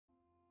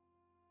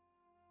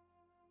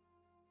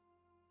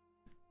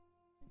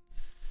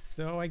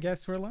So I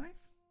guess we're live?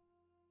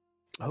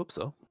 I hope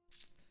so.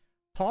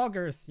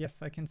 Poggers, yes,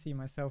 I can see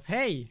myself.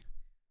 Hey!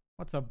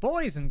 What's up,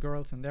 boys and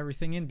girls and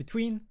everything in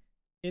between?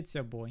 It's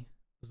your boy,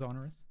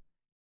 Xoneris.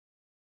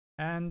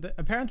 And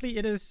apparently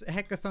it is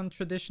Hekathon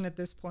tradition at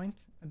this point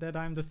that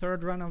I'm the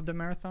third run of the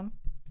marathon.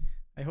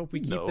 I hope we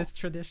keep this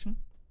tradition.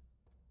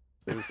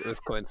 It was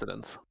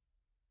coincidence.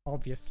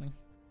 Obviously.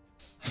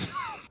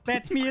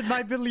 Bet me in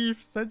my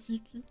belief,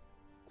 Sajiki.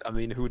 I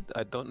mean,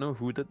 I don't know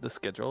who did the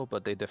schedule,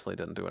 but they definitely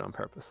didn't do it on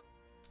purpose.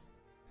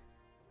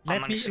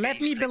 Let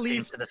me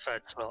believe into the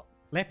third slot.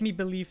 Let me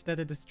believe that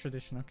it is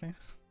tradition, okay?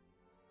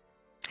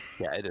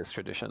 Yeah, it is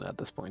tradition at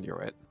this point, you're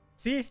right.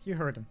 See? You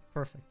heard him.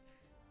 Perfect.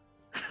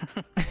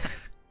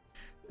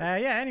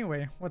 Yeah,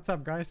 anyway, what's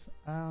up, guys?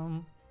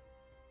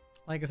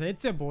 Like I said,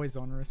 it's your boy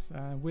Xoneris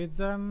with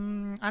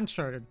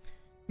Uncharted.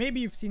 Maybe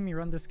you've seen me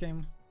run this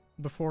game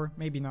before,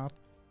 maybe not.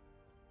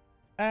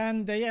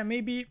 And yeah,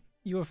 maybe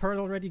you have heard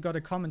already, got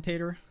a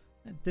commentator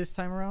this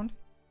time around.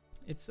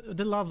 It's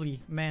the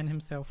lovely man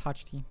himself,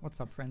 Hachti. What's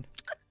up, friend?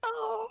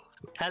 Oh,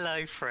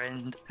 hello,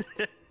 friend.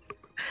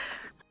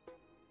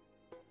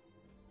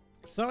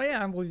 So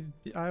yeah,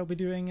 I'll be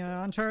doing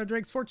Uncharted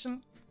Drake's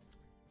Fortune.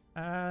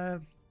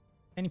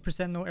 Any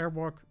percent no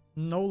Airwalk,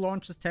 no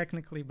launches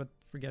technically, but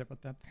forget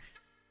about that.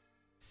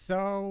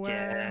 So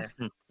yeah,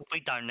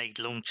 we don't need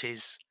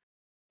launches.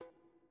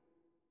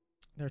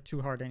 They're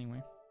too hard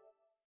anyway.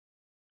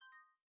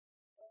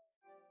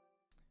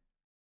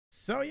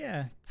 So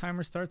yeah,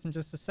 timer starts in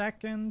just a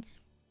second.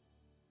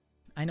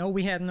 I know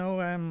we had no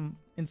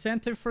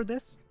incentive for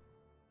this,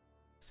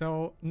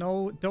 so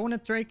no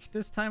Donut Drake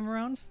this time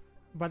around.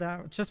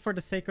 But just for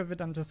the sake of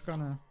it, I'm just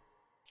gonna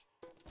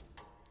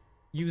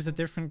use a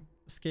different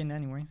skin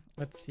anyway.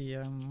 Let's see,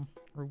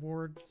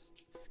 rewards,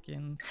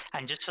 skins.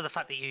 And just for the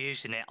fact that you're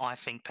using it, I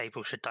think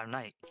people should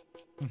donate.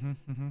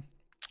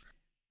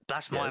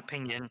 That's my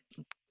opinion.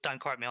 Don't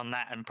quote me on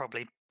that, and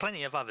probably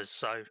plenty of others.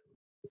 So,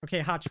 okay,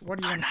 Hutch, what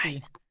do you want to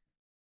see?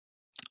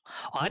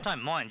 I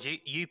don't mind.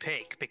 You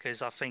pick,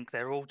 because I think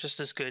they're all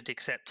just as good,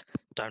 except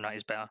Donut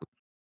is better.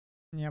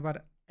 Yeah,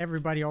 but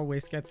everybody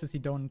always gets to see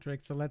Donut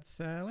Drake, so let's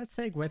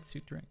take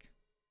Wetsuit Drake,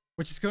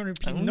 which is going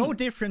to be no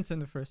difference in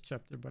the first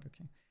chapter, but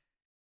okay.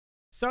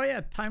 So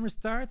yeah, timer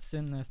starts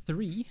in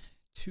 3,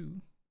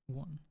 2,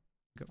 1,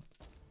 go.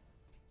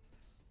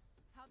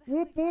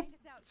 Whoop whoop.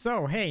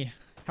 So hey,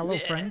 hello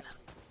friends.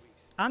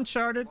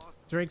 Uncharted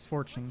Drake's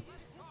Fortune.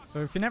 So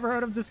if you never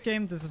heard of this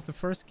game, this is the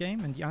first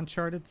game in the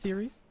Uncharted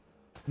series.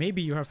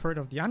 Maybe you have heard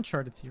of the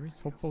Uncharted series,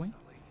 hopefully.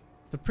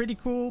 It's a pretty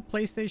cool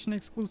PlayStation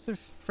exclusive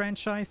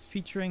franchise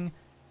featuring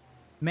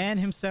man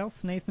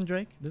himself, Nathan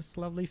Drake, this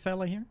lovely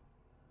fella here.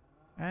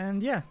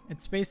 And yeah,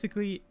 it's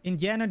basically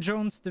Indiana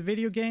Jones, the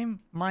video game,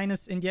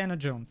 minus Indiana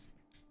Jones.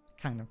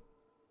 Kind of.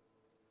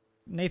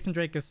 Nathan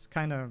Drake is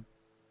kind of...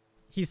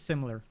 he's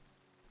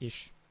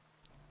similar-ish.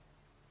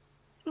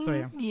 So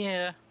yeah.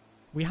 Yeah.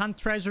 We hunt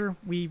treasure,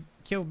 we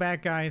kill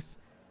bad guys,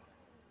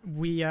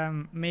 we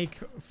make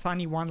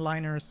funny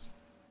one-liners,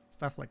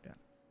 stuff like that.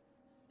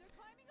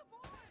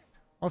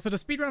 Also, the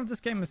speedrun of this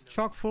game is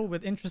chock full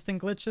with interesting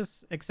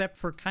glitches, except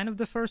for kind of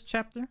the first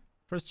chapter.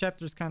 First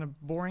chapter is kind of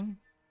boring,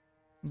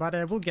 but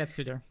we'll get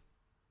to there.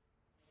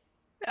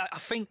 I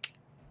think,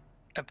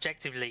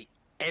 objectively,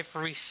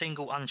 every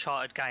single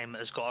Uncharted game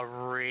has got a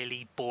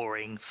really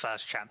boring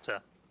first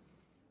chapter.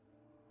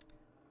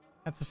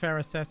 That's a fair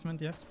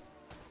assessment, yes.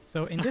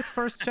 So in this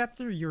first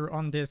chapter, you're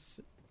on this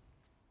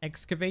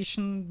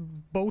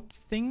excavation boat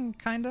thing,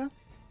 kinda,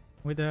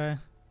 with a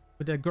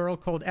girl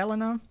called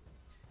Elena,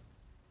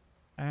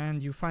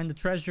 and you find the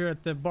treasure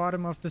at the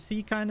bottom of the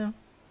sea, kinda.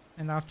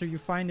 And after you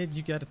find it,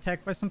 you get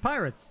attacked by some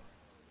pirates.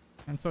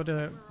 And so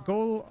the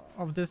goal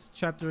of this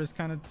chapter is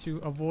kind of to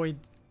avoid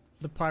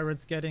the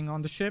pirates getting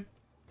on the ship,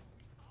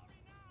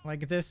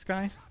 like this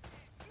guy.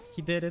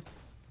 He did it,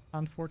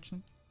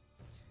 unfortunate.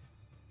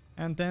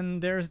 And then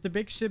there's the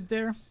big ship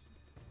there.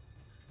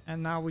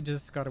 And now we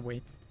just gotta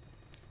wait.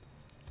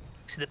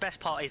 So the best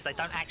part is they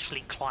don't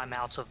actually climb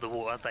out of the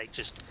water, they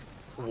just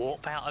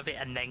warp out of it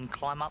and then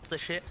climb up the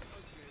ship.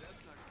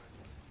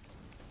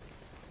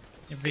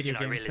 Video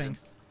game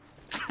things.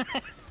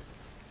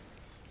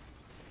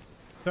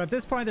 So at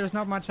this point there's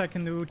not much I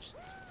can do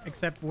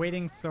except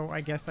waiting, so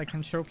I guess I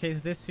can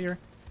showcase this here.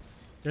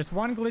 There's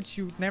one glitch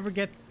you never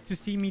get to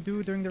see me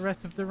do during the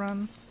rest of the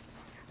run.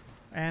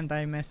 And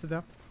I mess it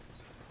up.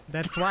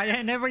 That's why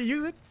I never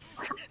use it.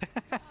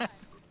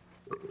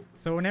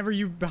 So whenever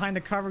you're behind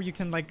the cover, you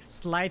can like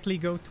slightly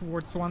go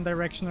towards one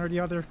direction or the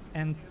other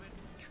and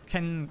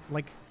can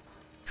like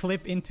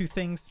clip into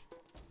things.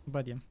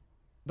 But yeah,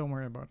 don't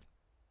worry about it.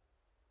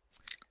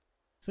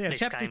 So yeah, this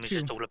chapter game is 2.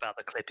 just all about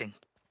the clipping.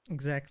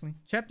 Exactly.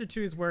 Chapter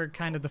 2 is where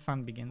kind of the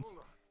fun begins.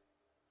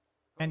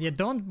 And yeah,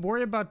 don't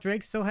worry about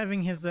Drake still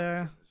having his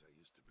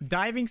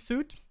diving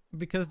suit,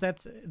 because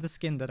that's the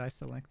skin that I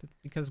selected.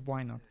 Because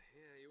why not?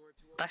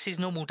 That's his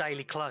normal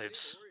daily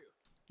clothes.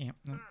 Yeah.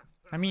 No.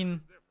 I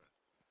mean,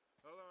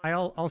 I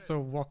also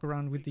walk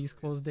around with these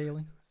clothes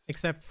daily,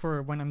 except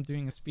for when I'm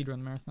doing a speedrun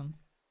marathon.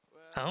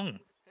 Oh.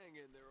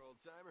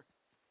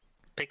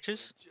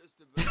 pictures?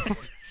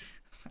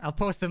 I'll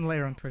post them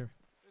later on Twitter.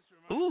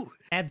 Ooh.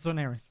 At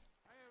Xoneris.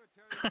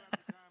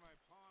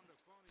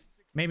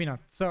 Maybe not.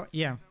 So,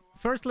 yeah.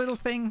 First little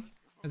thing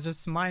is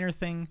just a minor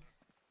thing.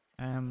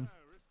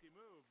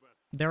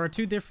 There are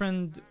two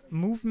different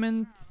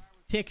movement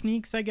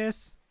techniques, I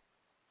guess,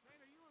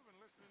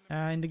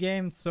 in the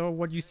game. So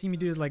what you see me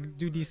do is like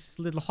do these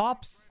little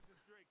hops.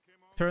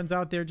 Turns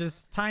out they're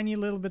just tiny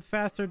little bit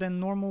faster than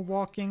normal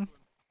walking.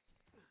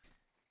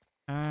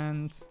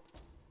 And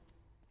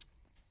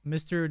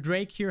Mr.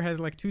 Drake here has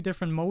like two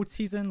different modes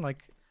he's in,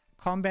 like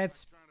combat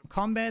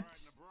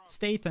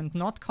state and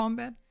not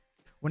combat.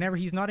 Whenever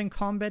he's not in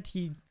combat,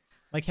 he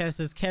like has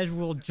his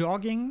casual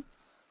jogging,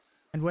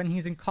 and when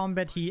he's in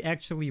combat, he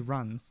actually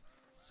runs.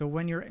 So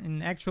when you're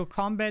in actual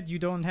combat, you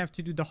don't have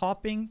to do the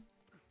hopping,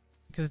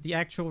 because the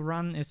actual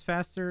run is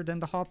faster than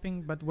the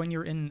hopping. But when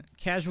you're in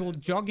casual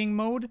jogging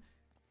mode,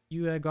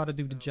 you gotta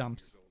do the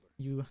jumps.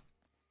 You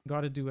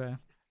gotta do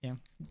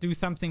do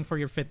something for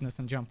your fitness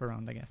and jump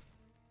around, I guess.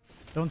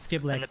 Don't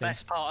skip leg And the day.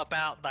 best part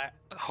about that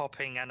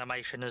hopping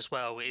animation as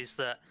well is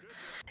that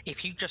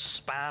if you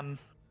just spam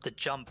the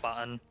jump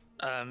button,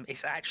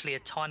 it's actually a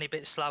tiny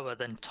bit slower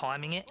than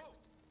timing it,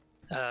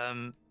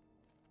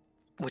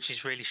 which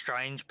is really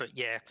strange. But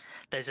yeah,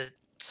 there's a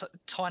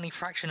tiny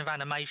fraction of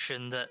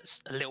animation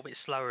that's a little bit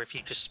slower if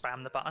you just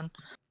spam the button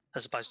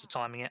as opposed to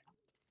timing it.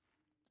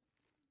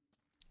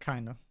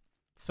 Kind of.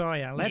 So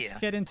yeah, let's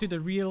get into the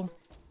real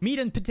meat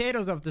and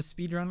potatoes of the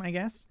speedrun, I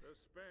guess.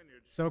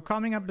 So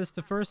coming up is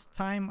the first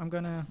time I'm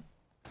gonna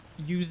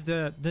use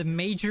the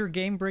major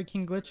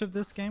game-breaking glitch of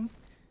this game.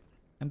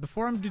 And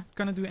before I'm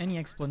gonna do any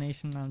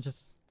explanation, I'm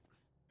just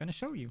gonna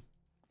show you,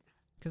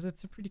 because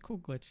it's a pretty cool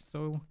glitch.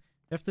 So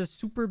we have this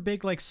super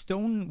big like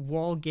stone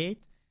wall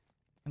gate,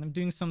 and I'm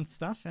doing some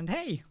stuff, and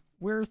hey,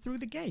 we're through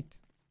the gate.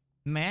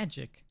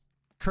 Magic.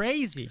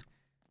 Crazy.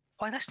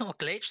 Why, that's not a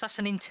glitch, that's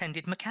an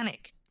intended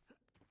mechanic.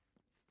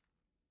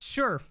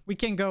 Sure, we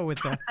can go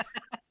with that.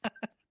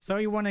 So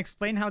you want to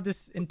explain how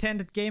this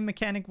intended game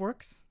mechanic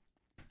works?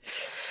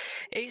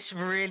 It's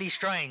really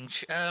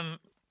strange.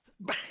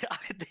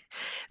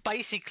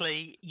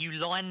 Basically, you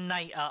line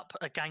Nate up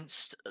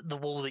against the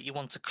wall that you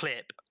want to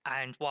clip,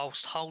 and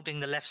whilst holding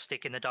the left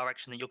stick in the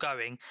direction that you're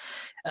going,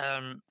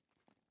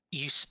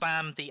 you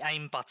spam the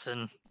aim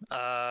button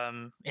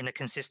in a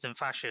consistent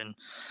fashion.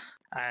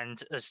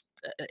 And as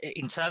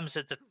in terms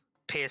of the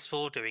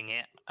PS4 doing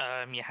it,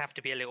 you have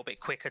to be a little bit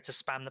quicker to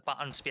spam the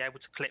button to be able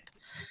to clip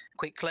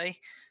quickly.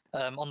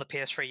 On the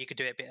PS3, you could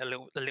do it a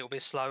little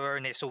bit slower,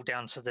 and it's all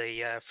down to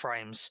the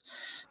frames,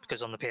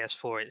 because on the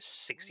PS4 it's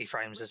 60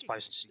 frames as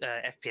opposed to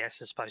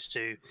FPS as opposed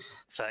to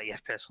 30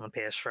 FPS on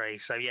the PS3.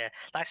 So yeah,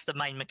 that's the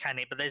main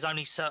mechanic. But there's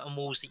only certain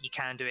walls that you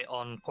can do it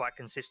on quite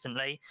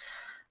consistently.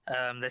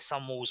 There's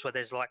some walls where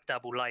there's like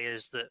double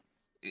layers that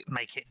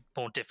make it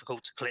more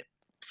difficult to clip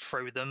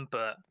through them,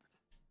 but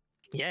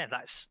yeah,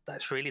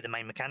 that's really the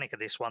main mechanic of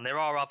this one. There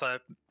are other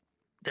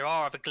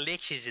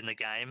glitches in the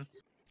game.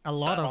 A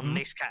lot of them. On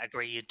this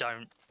category, you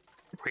don't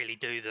really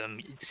do them.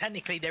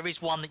 Technically, there is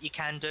one that you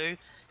can do,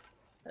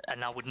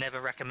 and I would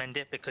never recommend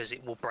it because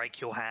it will break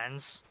your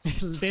hands.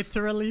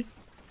 Literally.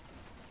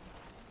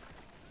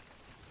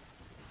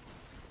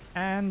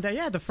 And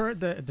yeah,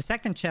 the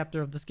second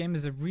chapter of this game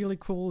is a really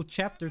cool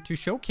chapter to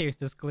showcase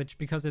this glitch,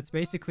 because it's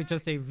basically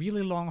just a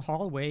really long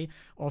hallway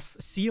of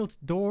sealed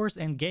doors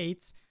and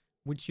gates,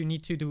 which you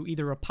need to do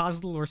either a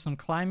puzzle or some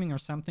climbing or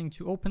something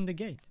to open the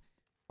gate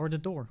or the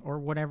door or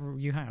whatever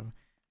you have.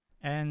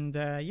 And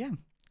yeah,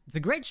 it's a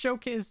great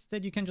showcase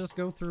that you can just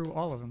go through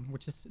all of them,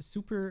 which is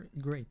super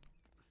great.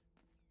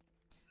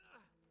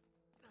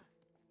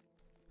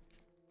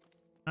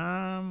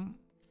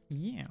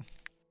 Yeah.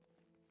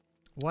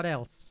 What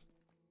else?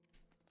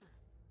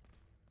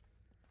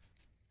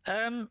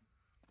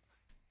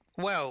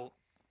 Well,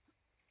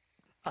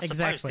 I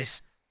suppose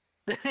this.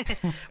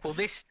 Well,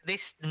 this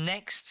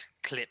next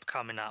clip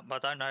coming up, I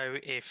don't know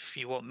if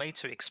you want me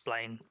to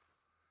explain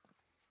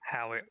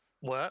how it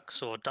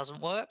works or doesn't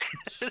work.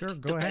 Sure,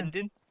 go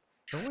ahead.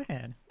 Go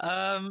ahead.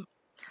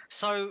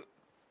 So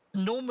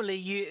normally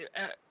you,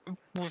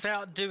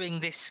 without doing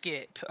this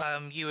skip,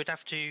 you would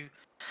have to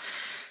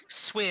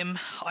swim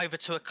over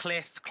to a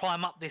cliff,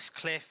 climb up this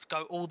cliff,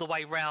 go all the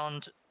way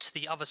round to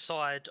the other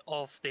side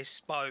of this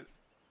boat,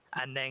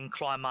 and then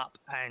climb up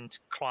and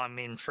climb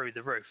in through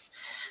the roof.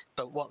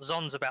 But what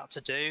Zon's about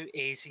to do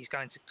is he's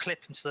going to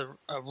clip into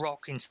a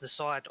rock into the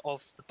side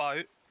of the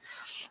boat.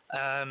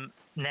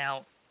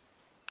 Now,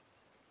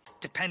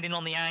 depending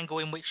on the angle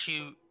in which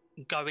you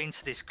go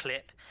into this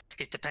clip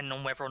is depending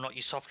on whether or not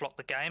you soft lock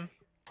the game,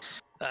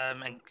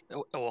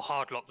 or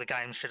hard lock the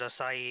game, should I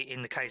say,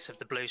 in the case of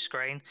the blue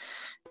screen.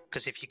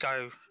 Because if you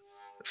go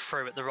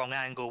through at the wrong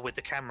angle with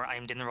the camera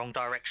aimed in the wrong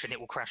direction, it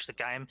will crash the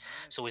game.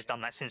 It's always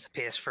done that since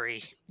the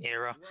PS3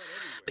 era.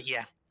 But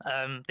yeah,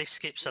 this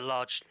skips a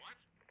large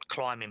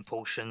climbing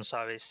portion,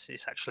 so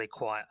it's actually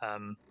quite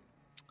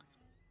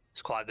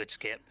it's quite a good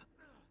skip.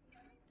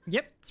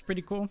 Yep, it's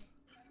pretty cool.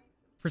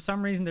 For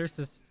some reason, there's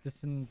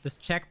this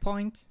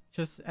checkpoint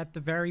just at the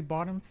very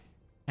bottom,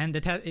 And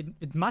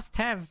it must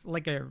have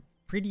like a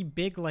pretty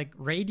big like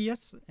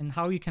radius and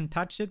how you can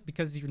touch it,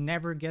 because you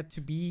never get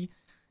to be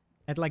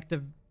at like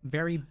the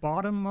very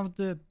bottom of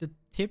the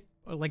tip,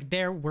 or like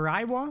there where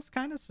I was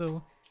kind of.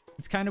 So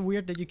it's kind of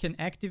weird that you can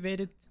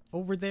activate it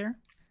over there.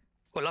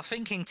 Well, I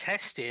think in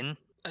testing,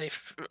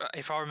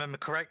 if I remember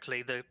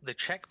correctly, the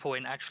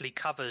checkpoint actually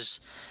covers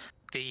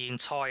the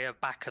entire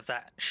back of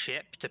that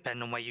ship,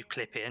 depending on where you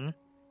clip in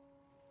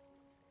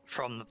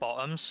from the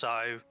bottom.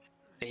 So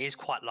it is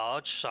quite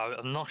large. So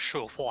I'm not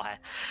sure why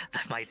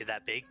they've made it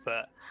that big,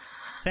 but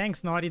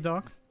thanks, Naughty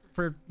Dog,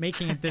 for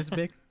making it this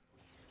big.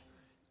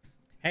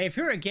 Hey, if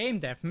you're a game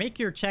dev, make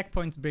your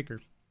checkpoints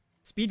bigger.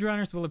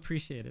 Speedrunners will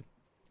appreciate it.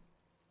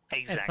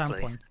 Exactly. At some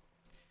point.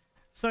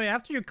 So yeah,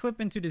 after you clip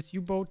into this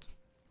U-boat,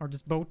 or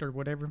this boat, or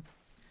whatever,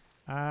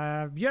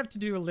 you have to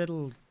do a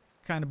little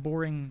kind of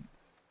boring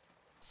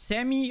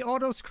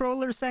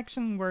semi-auto-scroller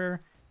section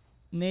where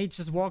Nate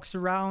just walks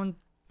around.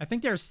 I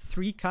think there's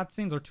 3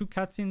 cutscenes or 2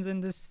 cutscenes in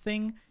this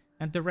thing,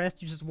 and the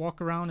rest you just walk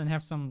around and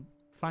have some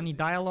funny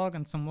dialogue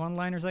and some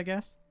one-liners, I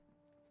guess.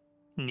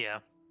 Yeah.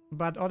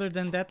 But other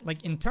than that,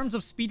 like in terms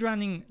of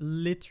speedrunning,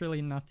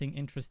 literally nothing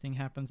interesting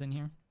happens in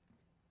here.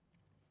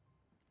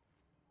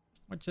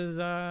 Which is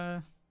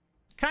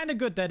kind of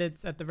good that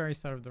it's at the very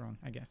start of the run,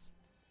 I guess.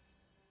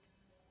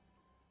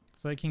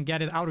 So you can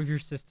get it out of your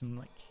system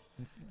like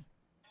instantly.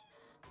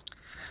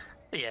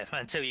 Yeah,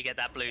 until you get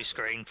that blue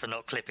screen for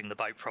not clipping the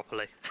boat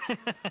properly.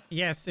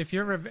 Yes, if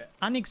you're an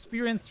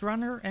unexperienced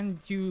runner and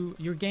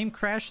your game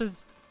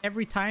crashes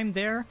every time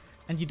there,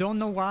 and you don't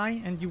know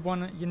why, and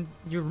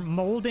you're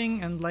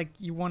molding and like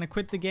you want to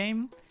quit the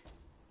game,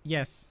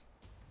 yes,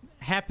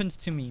 happened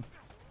to me.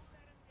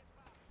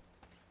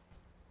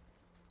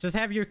 Just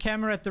have your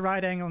camera at the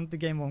right angle and the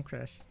game won't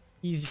crash.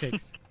 Easy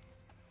fix.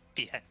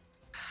 Yeah.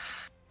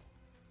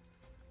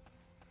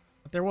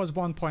 But there was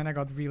one point I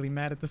got really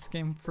mad at this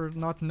game for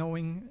not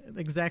knowing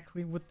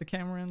exactly with the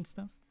camera and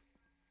stuff.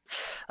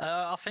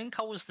 I think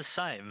I was the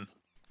same.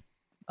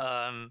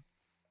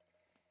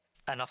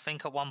 And I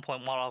think at one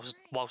point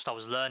whilst I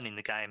was learning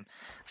the game,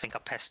 I think I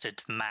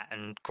pestered Matt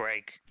and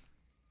Greg,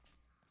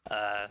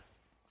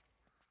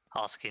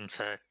 asking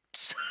for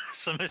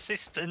some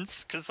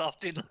assistance because I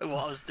didn't know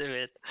what I was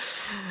doing.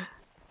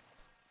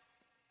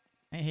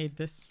 I hate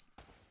this.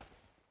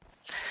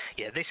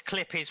 Yeah, this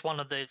clip is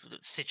one of the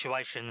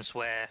situations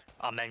where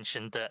I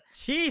mentioned that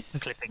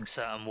Jesus. clipping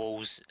certain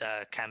walls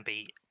can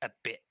be a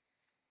bit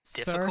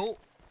Sir, difficult.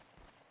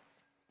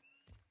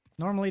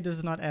 normally this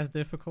is not as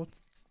difficult.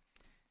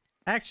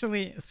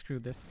 Actually, screw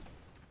this.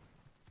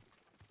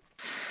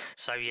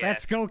 So yeah,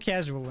 Let's go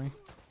casually.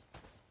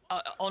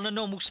 on a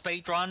normal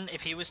speed run,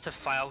 if you was to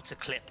fail to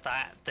clip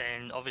that,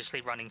 then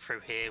obviously running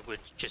through here would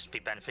just be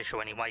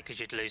beneficial anyway because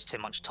you'd lose too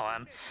much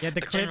time. Yeah, the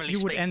But clip, generally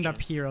you would end up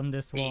speaking- here on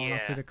this wall Yeah.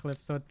 after the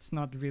clip, so it's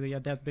not really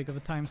that big of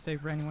a time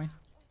saver anyway.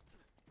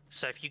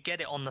 So if you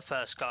get it on the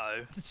first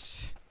go,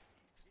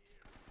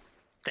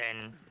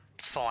 then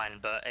fine.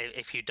 But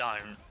if you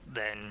don't,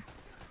 then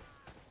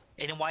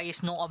in a way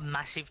it's not a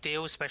massive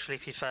deal, especially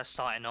if you're first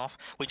starting off.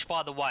 Which,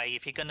 by the way,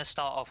 if you're going to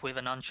start off with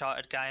an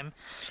Uncharted game,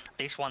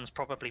 this one's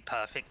probably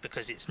perfect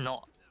because it's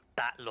not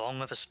that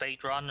long of a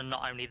speed run, and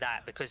not only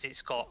that, because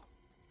it's got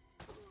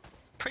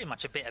pretty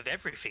much a bit of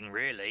everything,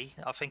 really.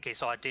 I think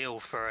it's ideal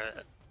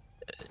for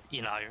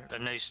a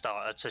new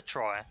starter to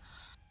try.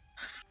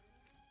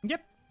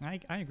 Yep, I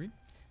agree.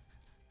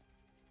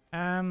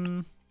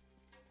 Oh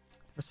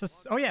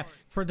yeah,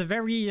 for the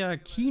very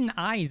keen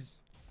eyes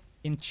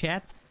in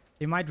chat,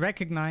 they might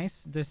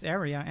recognize this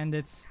area, and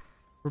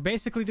we're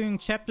basically doing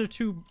chapter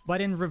 2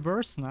 but in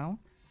reverse now.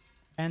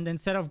 And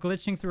instead of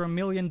glitching through a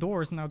million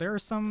doors, now there are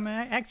some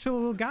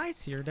actual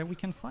guys here that we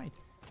can fight.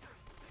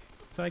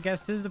 So I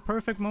guess this is the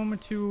perfect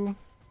moment to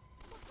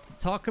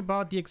talk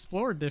about the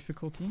Explorer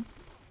difficulty.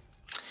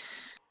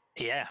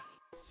 Yeah.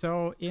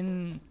 So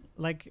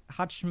like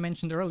Hutch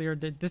mentioned earlier,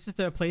 this is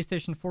the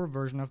PlayStation 4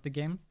 version of the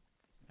game.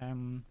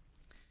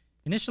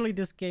 Initially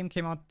this game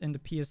came out in the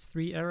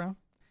PS3 era,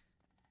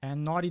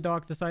 and Naughty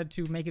Dog decided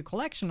to make a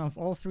collection of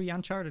all 3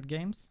 Uncharted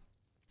games,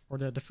 or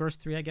the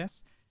first 3 I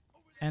guess,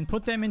 and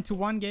put them into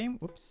one game.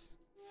 Whoops.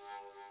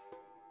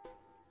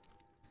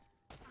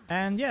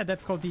 And yeah,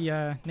 that's called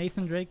the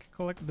Nathan Drake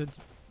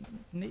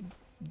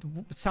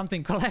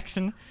something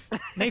collection.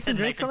 Nathan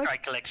Drake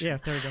collection? Yeah,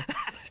 there we go.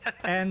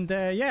 And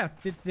yeah,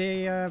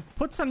 they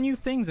put some new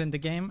things in the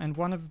game, and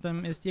one of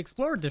them is the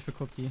Explorer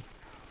difficulty.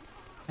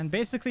 And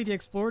basically the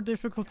Explorer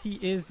difficulty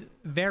is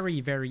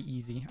very, very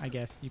easy, I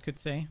guess you could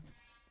say.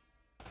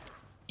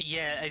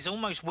 Yeah, it's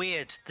almost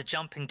weird, the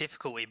jumping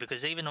difficulty,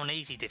 because even on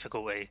easy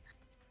difficulty,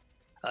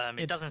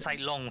 it doesn't take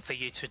long for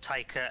you to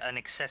take an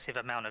excessive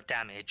amount of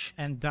damage.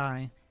 And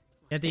die.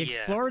 Yeah, the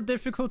Explorer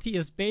difficulty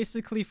is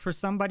basically for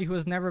somebody who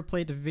has never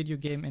played a video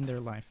game in their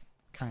life.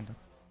 Kind of.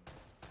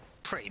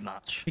 Pretty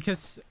much.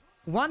 Because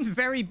one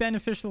very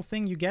beneficial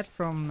thing you get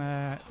from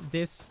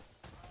this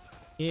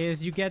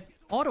is you get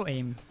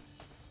auto-aim.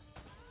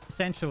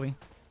 Essentially.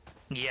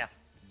 Yeah.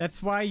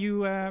 That's why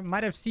you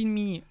might have seen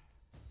me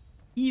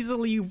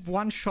easily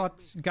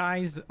one-shot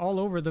guys all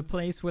over the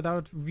place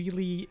without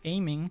really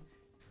aiming.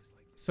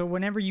 So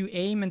whenever you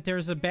aim and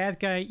there's a bad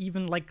guy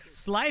even like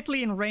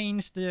slightly in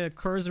range, the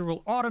cursor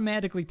will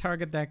automatically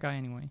target that guy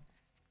anyway.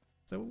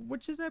 So,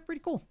 which is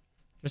pretty cool.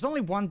 There's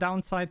only one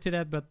downside to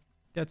that, but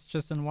that's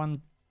just in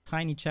one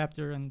tiny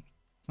chapter and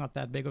it's not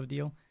that big of a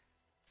deal.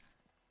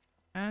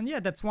 And yeah,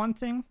 that's one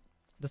thing.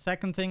 The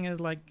second thing is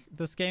like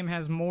this game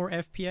has more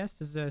FPS.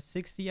 This is a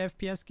 60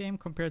 FPS game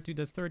compared to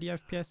the 30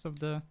 FPS of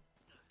the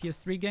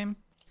PS3 game,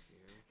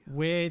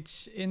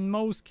 which in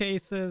most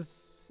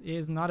cases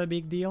is not a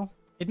big deal.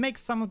 It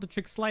makes some of the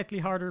tricks slightly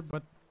harder,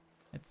 but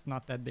it's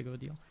not that big of a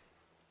deal.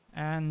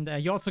 And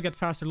you also get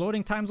faster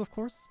loading times, of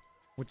course,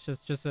 which is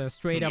just a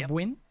straight up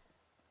win.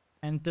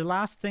 And the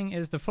last thing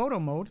is the photo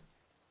mode,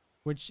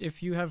 which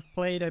if you have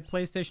played a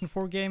PlayStation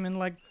 4 game in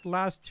like the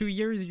last 2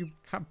 years, you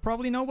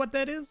probably know what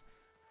that is.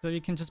 So you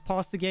can just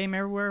pause the game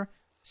everywhere,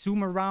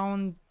 zoom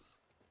around,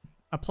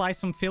 apply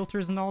some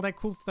filters and all that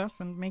cool stuff,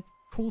 and make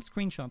cool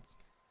screenshots.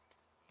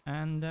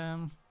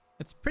 And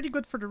it's pretty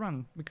good for the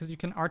run, because you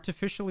can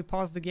artificially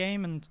pause the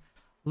game and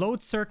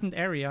load certain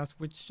areas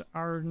which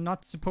are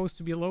not supposed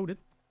to be loaded,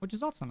 which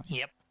is also nice.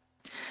 Yep.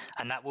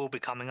 And that will be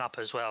coming up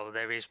as well.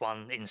 There is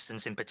one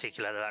instance in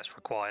particular that's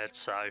required,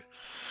 so...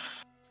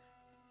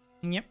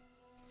 Yep.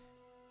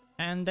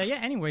 And yeah,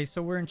 anyway,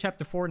 so we're in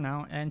Chapter 4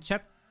 now, and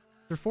Chapter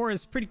 4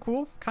 is pretty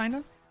cool, kind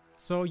of.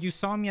 So you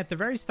saw me at the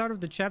very start of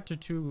the chapter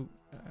to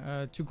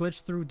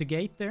glitch through the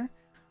gate there.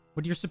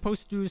 What you're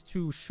supposed to do is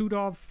to shoot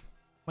off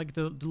like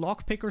the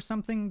lockpick or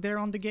something there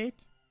on the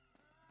gate.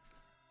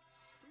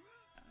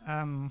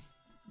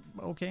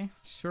 Okay,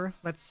 sure.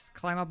 Let's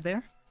climb up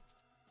there.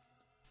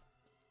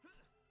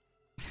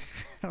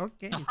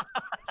 Okay.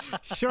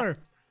 Sure.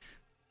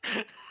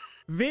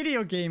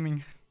 Video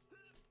gaming.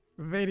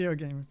 Video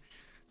gaming.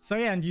 So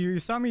yeah, and you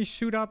saw me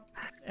shoot up,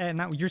 and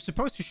now you're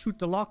supposed to shoot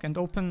the lock and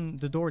open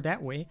the door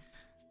that way.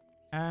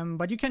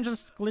 But you can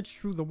just glitch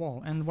through the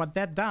wall. And what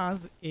that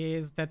does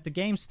is that the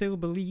game still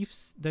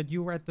believes that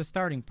you were at the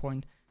starting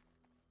point.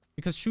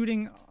 Because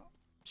shooting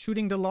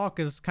the lock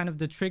is kind of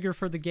the trigger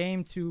for the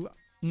game to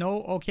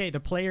know, okay, the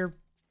player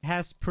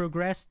has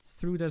progressed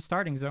through the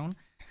starting zone.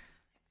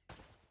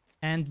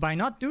 And by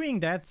not doing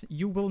that,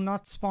 you will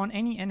not spawn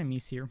any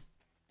enemies here.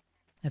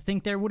 I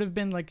think there would have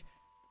been like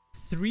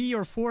 3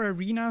 or 4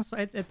 arenas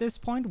at this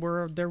point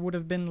where there would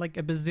have been like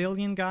a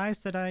bazillion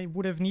guys that I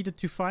would have needed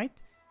to fight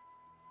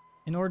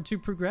in order to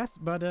progress.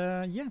 But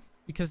yeah,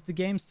 because the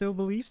game still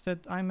believes that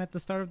I'm at the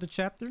start of the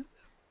chapter,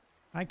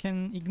 I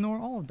can ignore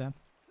all of that.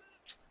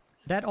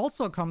 That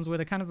also comes with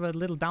a kind of a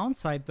little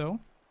downside though,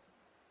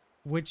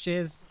 which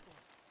is,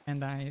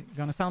 and I'm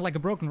gonna sound like a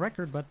broken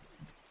record, but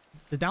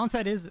the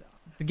downside is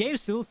the game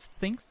still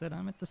thinks that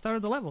I'm at the start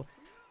of the level.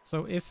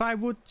 So if I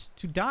would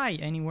to die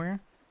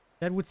anywhere,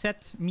 that would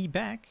set me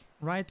back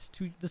right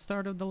to the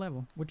start of the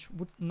level, which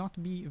would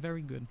not be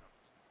very good.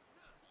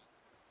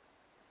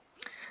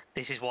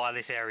 This is why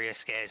this area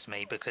scares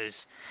me,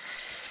 because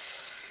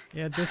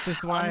yeah, this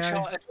is why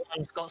Uncharted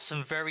 1's got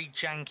some very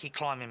janky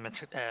climbing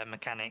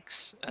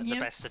mechanics at the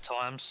best of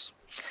times.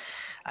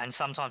 And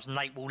sometimes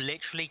Nate will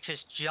literally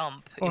just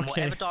jump in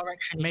whatever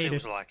direction he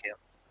feels like it.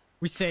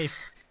 We're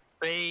safe.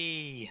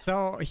 Hey.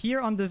 So here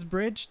on this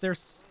bridge,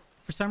 there's,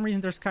 for some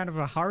reason, there's kind of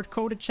a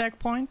hard-coded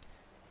checkpoint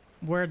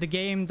where the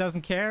game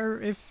doesn't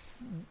care if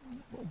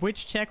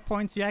which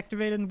checkpoints you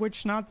activate and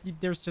which not.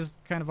 There's just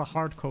kind of a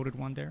hard-coded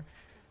one there.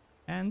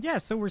 And yeah,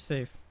 so we're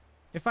safe.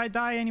 If I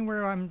die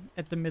anywhere, I'm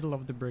at the middle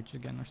of the bridge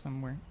again or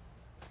somewhere.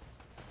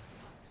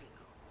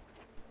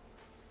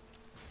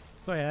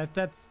 So yeah,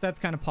 that's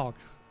kind of pog.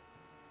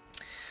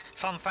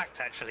 Fun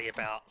fact actually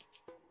about...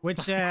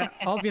 Which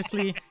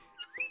obviously,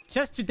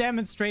 just to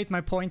demonstrate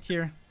my point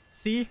here.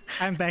 See,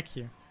 I'm back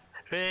here.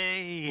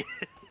 Hey!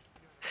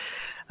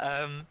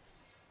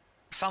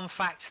 Fun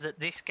fact that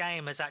this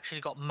game has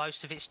actually got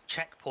most of its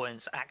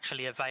checkpoints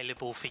actually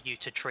available for you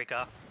to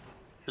trigger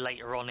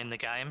later on in the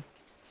game.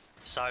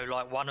 So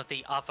like one of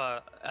the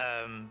other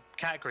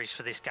categories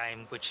for this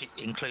game, which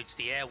includes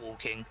the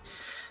airwalking,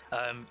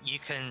 you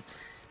can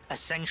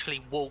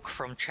essentially walk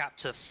from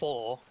chapter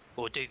 4,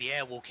 or do the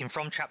airwalking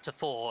from chapter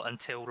 4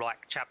 until like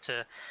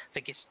chapter, I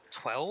think it's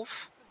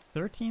 12?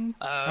 13?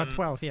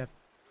 12, yeah.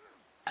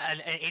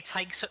 And it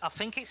takes, I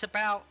think it's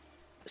about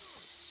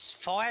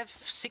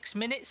 5-6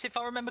 minutes, if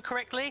I remember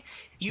correctly.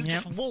 You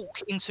just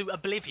walk into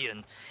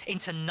oblivion,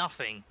 into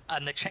nothing,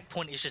 and the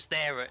checkpoint is just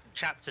there at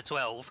chapter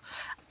 12.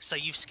 So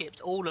you've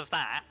skipped all of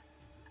that.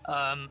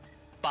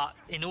 But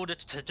in order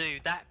to do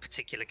that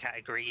particular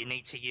category, you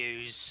need to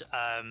use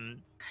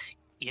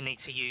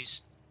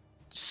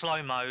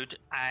slow mode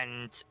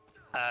and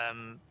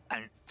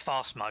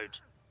fast mode.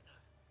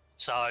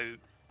 So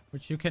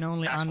which you can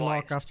only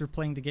unlock after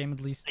playing the game at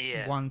least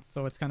once,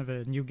 so it's kind of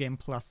a new game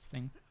plus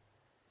thing.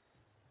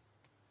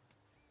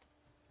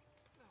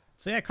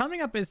 So yeah,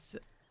 coming up is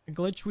a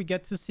glitch we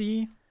get to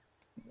see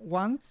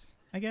once,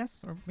 I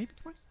guess, or maybe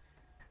twice.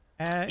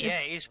 Yeah,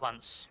 it is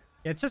once.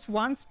 Yeah, it's just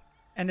once,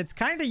 And it's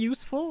kind of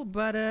useful,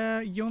 but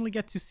you only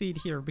get to see it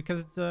here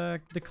because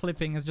the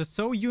clipping is just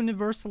so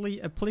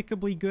universally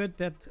applicably good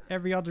that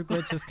every other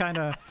glitch is kind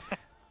of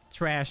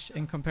trash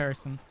in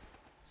comparison.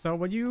 So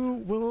what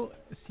you will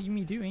see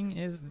me doing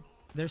is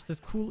there's this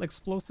cool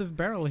explosive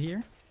barrel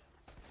here.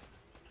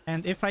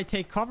 And if I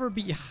take cover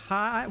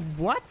behind...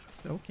 What?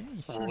 Okay,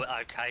 sure. Ooh,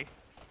 okay.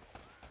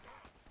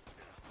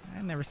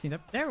 I've never seen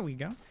that. There we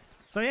go.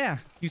 So yeah,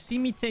 you see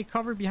me take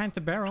cover behind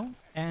the barrel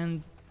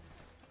and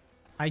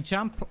I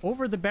jump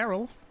over the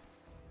barrel,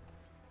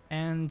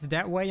 and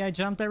that way I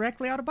jump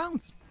directly out of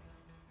bounds.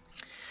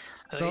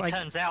 So it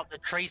turns out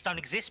that trees don't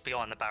exist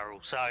behind the barrel,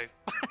 so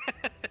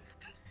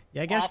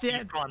yeah, I guess after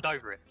you've climbed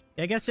over it.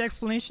 I guess the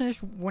explanation is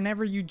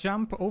whenever you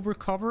jump over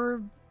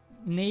cover,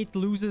 Nate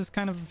loses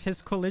kind of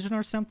his collision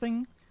or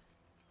something.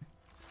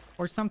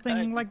 Or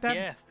something like that.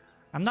 Yeah.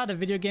 I'm not a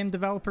video game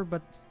developer,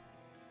 but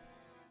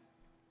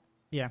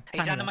yeah.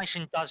 His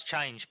animation does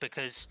change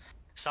because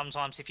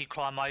sometimes if you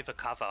climb over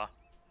cover,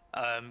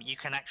 you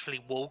can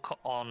actually walk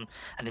on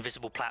an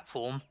invisible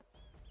platform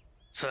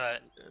for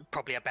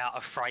probably about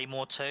a frame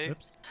or two.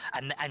 Oops.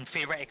 And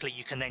theoretically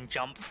you can then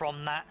jump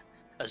from that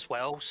as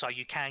well, so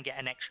you can get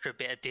an extra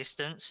bit of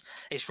distance.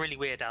 It's really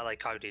weird how they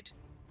coded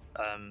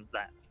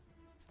that.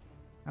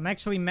 I'm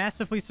actually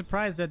massively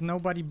surprised that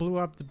nobody blew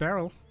up the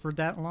barrel for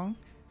that long.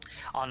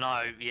 I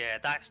know, yeah,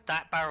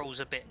 that barrel's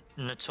a bit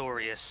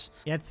notorious.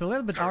 Yeah, it's a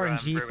little bit for,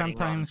 RNG.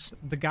 Sometimes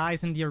the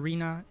guys in the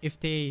arena, if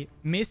they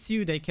miss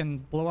you, they can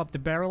blow up the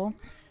barrel,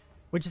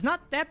 which is not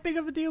that big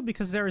of a deal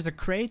because there is a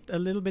crate a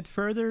little bit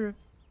further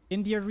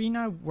in the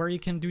arena where you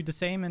can do the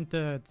same and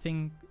the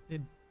thing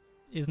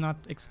is not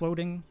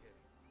exploding.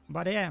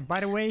 But yeah, by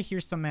the way,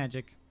 here's some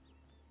magic.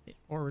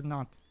 Or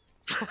not.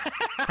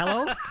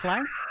 Hello?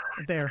 Climb?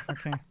 There,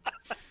 okay.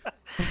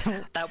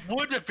 That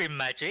would have been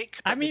magic,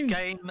 but I mean, the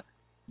game...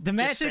 The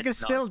magic is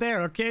still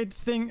there, okay? The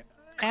thing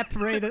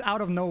apparated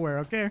out of nowhere,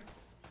 okay?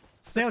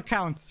 Still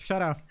counts.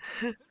 Shut up.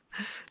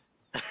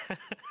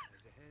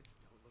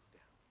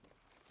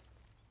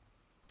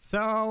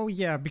 So,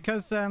 yeah,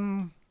 because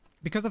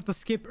of the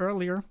skip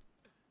earlier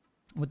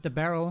with the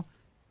barrel,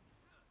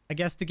 I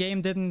guess the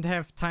game didn't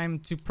have time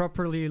to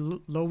properly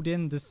load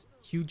in this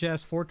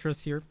huge-ass fortress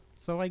here.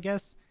 So I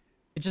guess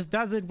it just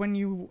does it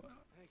when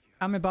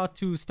I'm about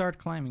to start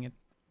climbing it,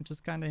 which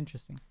is kind of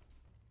interesting.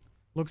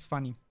 Looks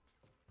funny.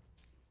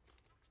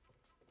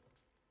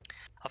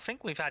 I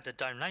think we've had a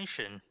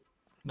donation.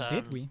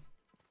 Did we?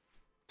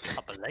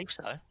 I believe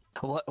so.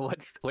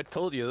 What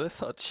told you this,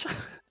 Hutch?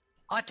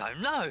 I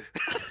don't know.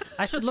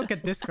 I should look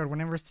at Discord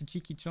whenever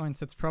Sajiki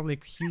joins. It's probably a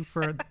queue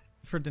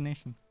for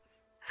donations.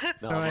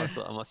 No,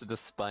 So I'm also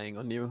just spying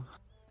on you.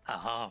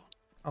 Oh.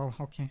 Oh,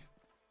 okay.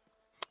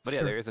 But yeah,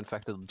 Sure. there is in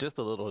fact just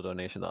a little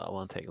donation that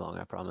won't take long,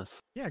 I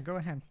promise. Yeah, go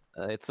ahead.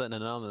 It's an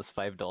anonymous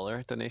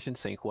 $5 donation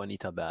saying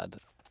Juanita bad,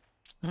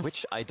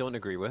 which I don't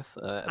agree with.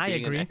 I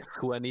being agree. An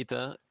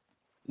ex-Juanita...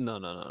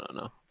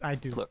 No. I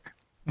do. Look,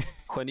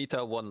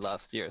 Juanita won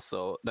last year,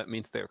 so that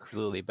means they're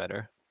clearly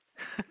better.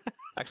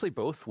 Actually,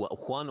 both.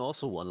 Juan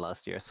also won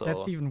last year, so...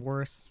 That's even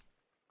worse.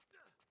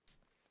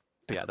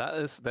 But yeah,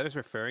 that is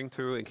referring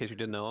to, in case you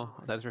didn't know,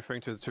 that is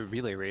referring to the two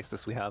relay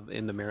races we have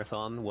in the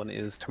marathon. One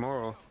is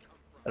tomorrow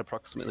at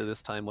approximately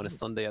this time, one is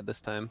Sunday at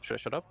this time. Should I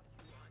shut up?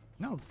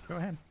 No, go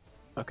ahead.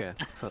 Okay,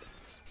 so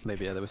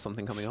maybe there was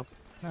something coming up.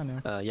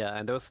 No. Yeah,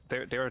 and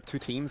there are two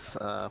teams,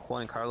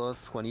 Juan and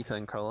Carlos, Juanita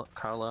and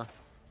Carla,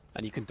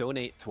 and you can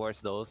donate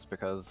towards those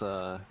because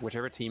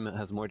whichever team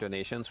has more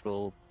donations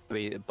will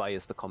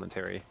bias the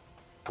commentary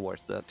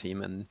towards that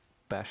team and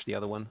bash the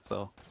other one.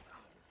 So,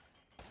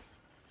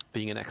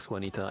 being an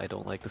ex-Juanita, I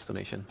don't like this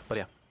donation, but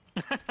yeah.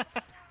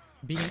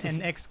 Being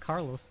an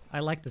ex-Carlos, I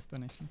like this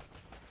donation.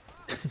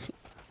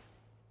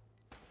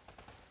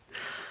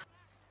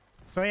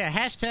 So yeah,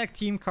 hashtag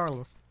Team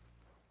Carlos.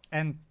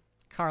 And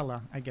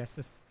Carla, I guess,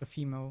 is the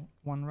female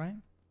one, right?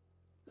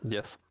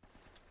 Yes.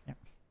 Yeah.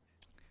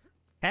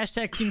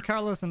 Hashtag Team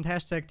Carlos and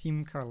hashtag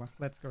Team Carla.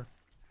 Let's go.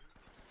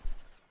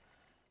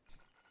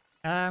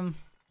 Yeah,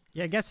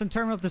 I guess in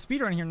terms of the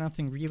speedrun here,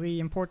 nothing really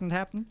important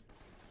happened.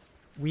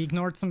 We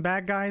ignored some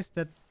bad guys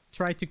that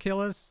tried to kill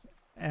us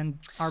and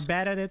are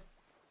bad at it.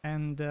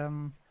 And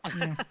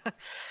yeah,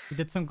 we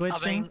did some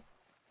glitching. I mean,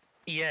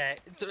 yeah,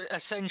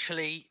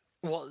 essentially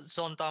what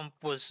Zon done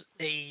was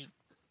he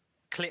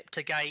clipped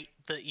a gate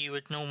that you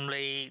would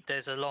normally...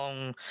 There's a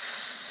long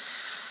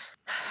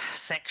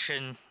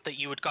section that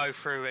you would go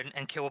through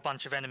and kill a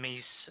bunch of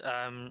enemies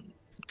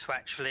to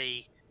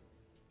actually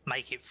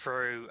make it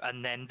through.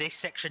 And then this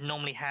section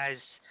normally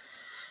has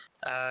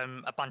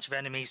a bunch of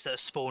enemies that are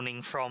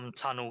spawning from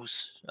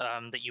tunnels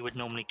that you would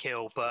normally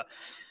kill. But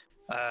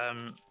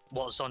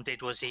what Zon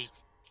did was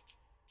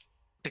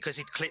because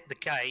he'd clipped the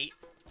gate...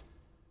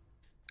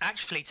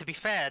 Actually, to be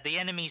fair, the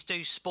enemies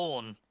do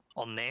spawn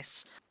on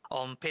this.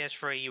 On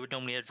PS3, you would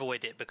normally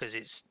avoid it because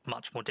it's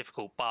much more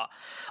difficult. But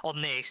on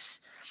this,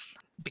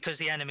 because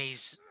the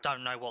enemies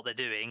don't know what they're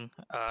doing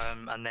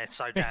and they're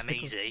so damn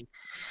easy,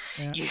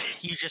 yeah.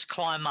 you just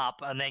climb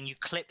up and then you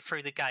clip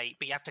through the gate,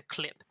 but you have to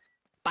clip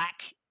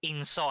back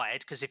inside,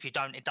 because if you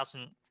don't, it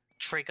doesn't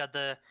trigger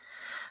the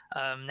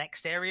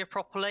next area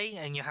properly,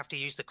 and you have to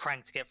use the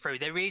crank to get through.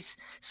 There is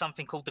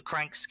something called the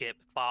crank skip,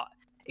 but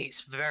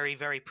it's very,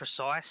 very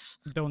precise.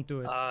 Don't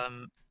do it.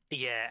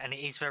 Yeah, and it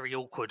is very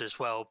awkward as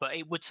well, but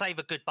it would save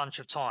a good bunch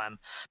of time.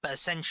 But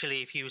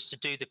essentially, if you was to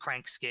do the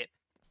crank skip,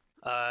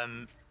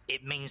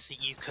 it means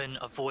that you can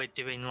avoid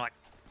doing like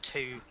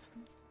two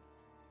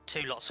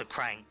lots of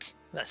crank,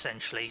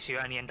 essentially. So you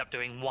only end up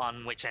doing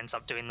one, which ends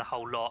up doing the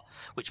whole lot,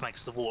 which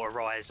makes the water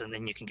rise, and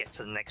then you can get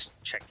to the next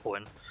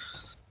checkpoint.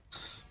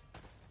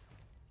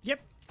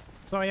 Yep.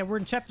 So yeah, we're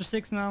in chapter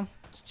 6 now.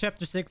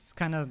 Chapter 6 is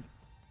kind of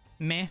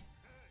meh.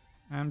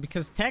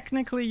 Because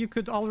technically you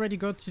could already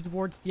go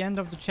towards the end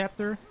of the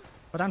chapter,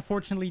 but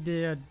unfortunately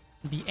the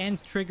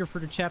end trigger for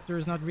the chapter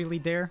is not really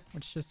there,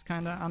 which is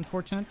kind of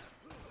unfortunate.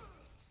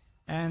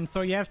 And so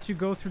you have to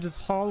go through this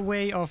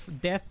hallway of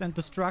death and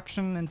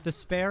destruction and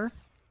despair.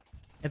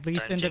 At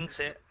least Don't jinx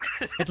it.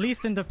 at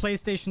least in the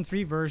PlayStation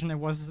 3 version, it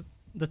was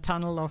the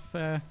tunnel of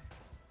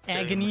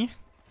agony.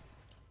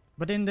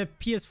 But in the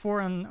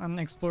PS4 on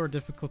Explorer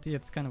difficulty,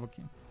 it's kind of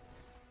okay.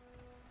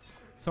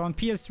 So on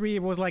PS3, it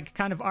was like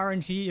kind of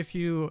RNG if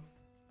you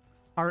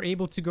are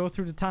able to go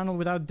through the tunnel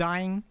without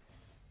dying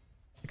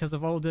because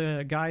of all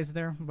the guys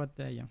there. But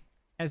yeah,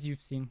 as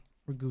you've seen,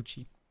 we're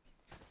Gucci.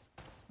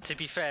 To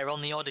be fair,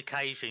 on the odd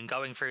occasion,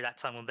 going through that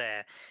tunnel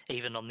there,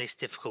 even on this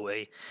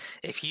difficulty,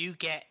 if you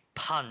get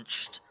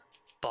punched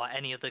by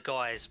any of the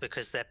guys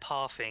because their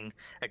pathing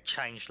had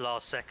changed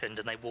last second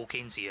and they walk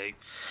into you,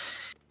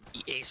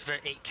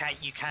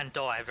 you can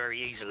die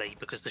very easily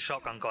because the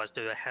shotgun guys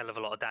do a hell of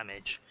a lot of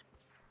damage.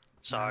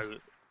 So,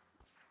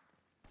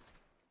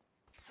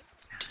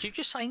 did you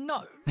just say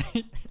no?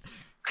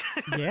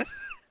 Yes.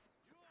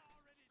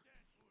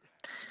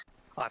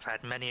 I've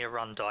had many a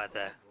run die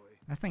there.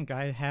 I think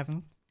I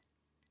haven't.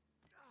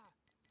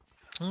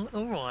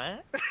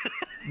 Alright.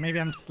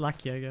 Maybe I'm just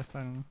lucky, I guess. I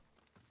don't know.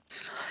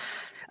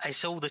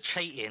 It's all the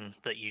cheating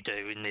that you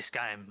do in this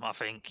game, I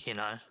think, you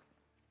know.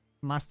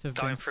 Must have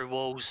Going been. through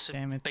walls.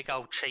 Damn it. Big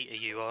old cheater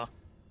you are.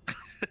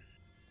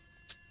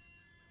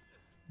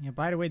 Yeah,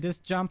 by the way, this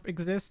jump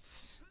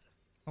exists.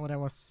 Oh, that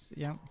was...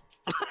 Yeah.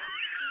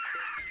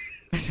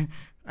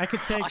 I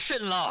could take... I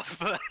shouldn't laugh,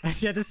 but...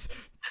 Yeah, this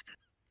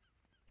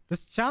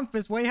jump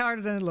is way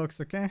harder than it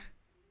looks, okay?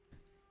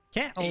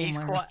 Can't... Oh,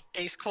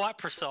 it's quite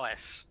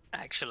precise,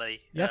 actually.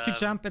 You have to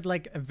jump at,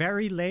 like,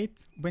 very late,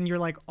 when you're,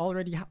 like,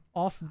 already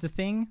off the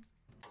thing,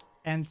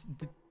 and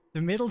the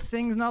middle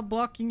thing's not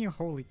blocking you.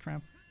 Holy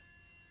crap.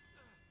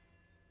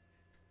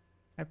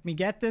 Let me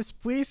get this,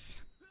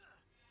 please.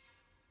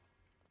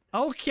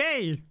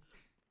 Okay!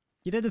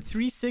 You did a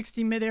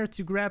 360 midair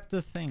to grab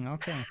the thing.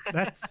 Okay,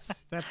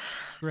 that's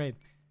great.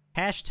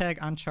 Hashtag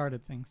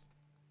Uncharted things.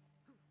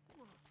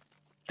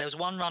 There was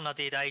one run I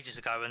did ages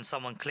ago and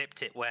someone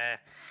clipped it where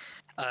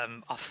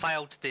I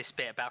failed this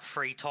bit about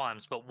 3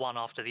 times, but one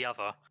after the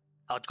other.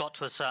 I'd got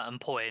to a certain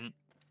point,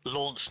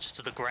 launched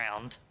to the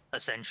ground,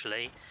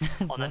 essentially.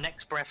 On the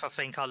next breath, I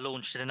think I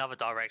launched in another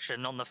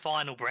direction. On the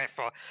final breath,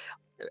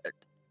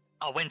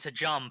 I went to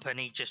jump and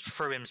he just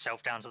threw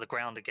himself down to the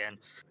ground again.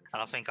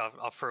 And I think I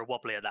threw a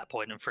wobbly at that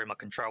point and threw my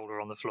controller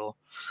on the floor.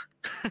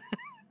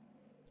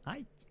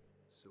 Hi.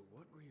 So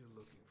what were you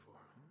looking for?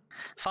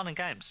 Fun and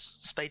games.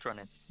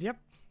 Speedrunning. Yep.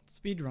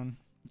 Speedrun.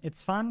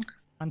 It's fun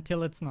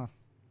until it's not.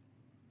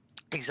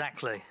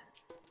 Exactly.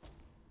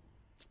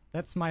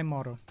 That's my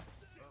motto.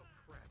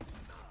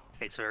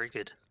 It's very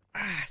good.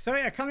 So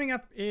yeah, coming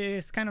up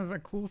is kind of a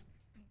cool...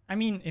 I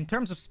mean, in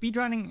terms of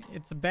speedrunning,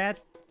 it's a bad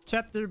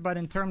chapter, but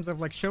in terms of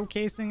like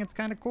showcasing, it's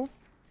kind of cool.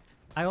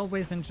 I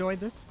always enjoy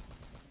this.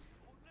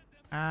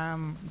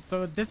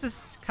 So this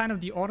is kind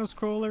of the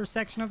auto-scroller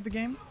section of the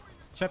game,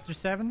 chapter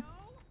 7.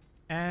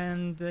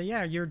 And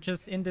yeah, you're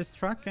just in this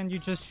truck and you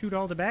just shoot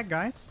all the bad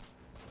guys.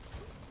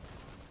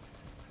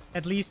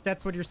 At least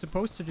that's what you're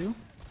supposed to do.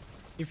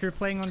 If you're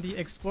playing on the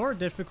Explorer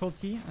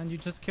difficulty and you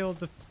just killed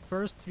the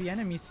first 3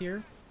 enemies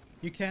here,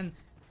 you can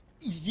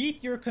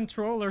yeet your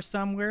controller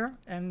somewhere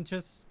and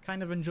just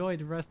kind of enjoy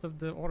the rest of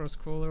the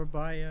auto-scroller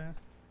by,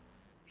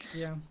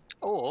 yeah.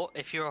 Or,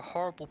 if you're a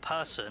horrible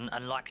person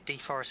and like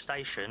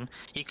deforestation,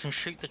 you can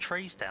shoot the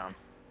trees down.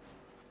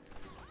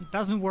 It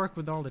doesn't work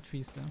with all the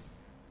trees,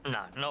 though. No,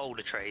 not all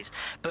the trees.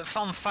 But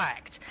fun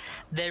fact,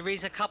 there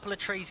is a couple of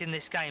trees in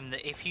this game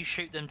that if you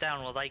shoot them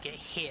down or they get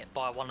hit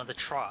by one of the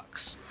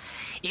trucks,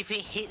 if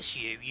it hits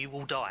you, you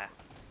will die.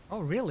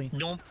 Oh, really?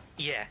 No,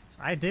 yeah.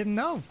 I didn't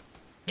know.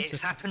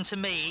 It's happened to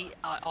me,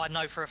 I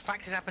know for a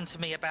fact it's happened to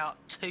me about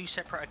 2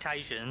 separate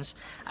occasions,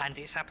 and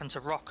it's happened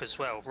to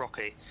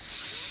Rocky.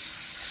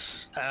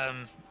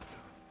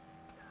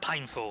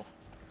 Painful,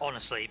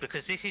 honestly,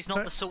 because this is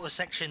not the sort of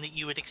section that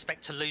you would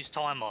expect to lose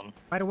time on.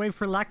 By the way,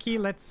 for Lucky,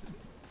 let's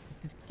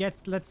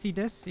see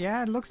this.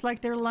 Yeah, it looks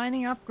like they're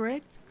lining up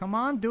great. Come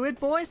on, do it,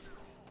 boys.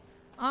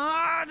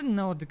 Ah,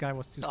 no, the guy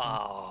was too strong.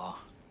 Oh.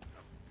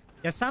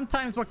 Yeah,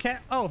 sometimes what can...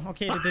 Oh,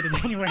 okay, they did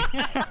it anyway.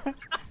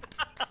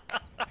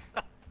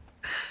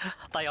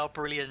 they are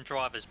brilliant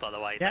drivers, by the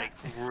way. Yeah.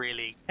 They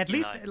really. At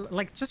least,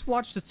 like, just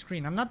watch the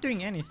screen. I'm not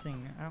doing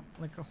anything. I'm,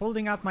 like,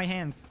 holding out my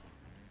hands.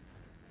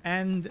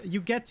 And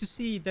you get to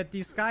see that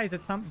these guys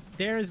at some...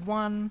 There is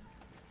one...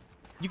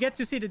 You get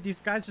to see that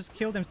these guys just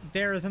killed them.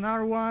 There is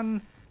another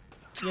one.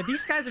 Yeah,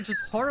 these guys are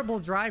just horrible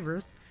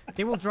drivers.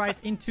 They will drive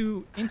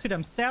into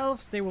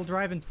themselves. They will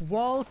drive into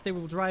walls. They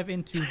will drive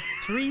into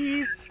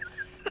trees.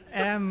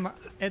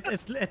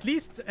 At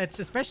least,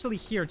 especially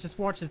here. Just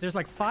watch this. There's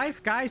like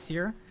 5 guys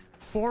here.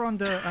 4 on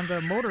the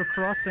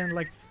motocross, and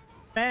like,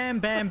 bam,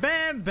 bam,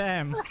 bam,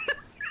 bam.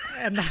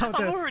 And now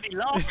I'm already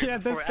laughing. Yeah,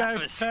 this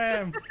guy,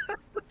 bam.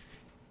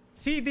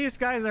 See, these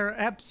guys are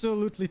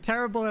absolutely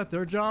terrible at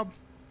their job.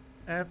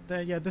 And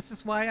yeah, this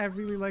is why I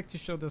really like to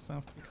show this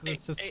off. Because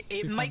it's just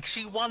it makes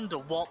you wonder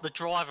what the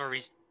driver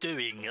is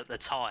doing at the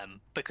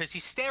time, because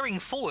he's staring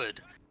forward.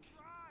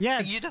 Yeah.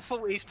 So you'd have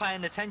thought he's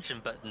paying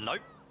attention, but nope.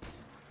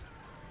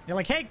 You're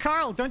like, hey,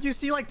 Carl, don't you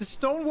see like the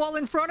stone wall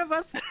in front of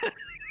us?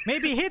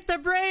 Maybe hit the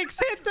brakes,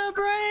 hit the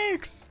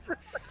brakes.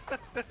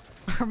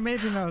 Or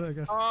maybe not, I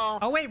guess.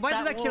 Oh wait, why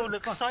did I kill? That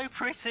looks so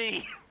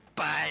pretty.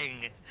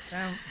 Bang.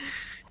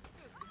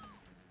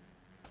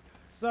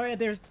 So yeah,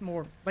 there's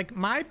more. Like,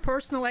 my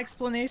personal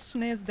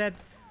explanation is that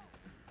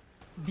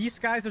these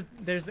guys are...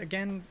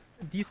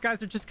 These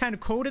guys are just kind of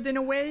coded in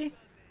a way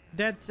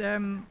that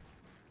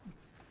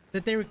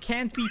that there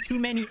can't be too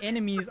many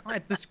enemies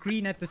at the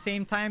screen at the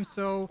same time.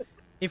 So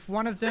if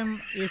one of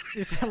them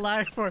is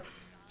alive for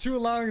too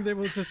long, they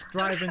will just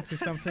drive into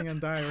something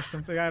and die or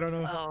something. I don't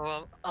know.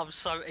 Oh, I'm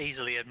so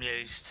easily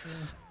amused.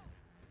 Yeah.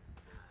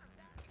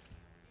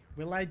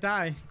 Will I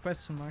die?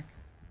 Question mark.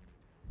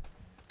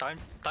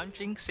 Don't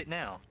jinx it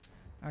now.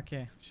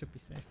 Okay, should be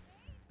safe.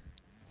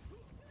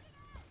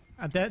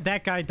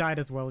 That guy died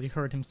as well. You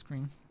heard him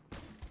scream.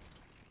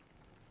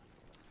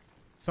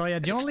 So yeah,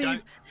 the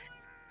only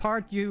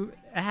part you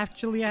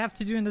actually have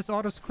to do in this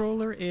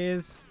auto-scroller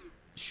is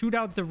shoot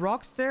out the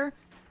rocks there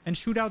and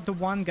shoot out the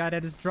one guy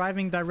that is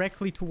driving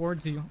directly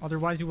towards you.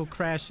 Otherwise you will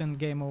crash and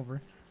game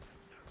over.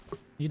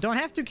 You don't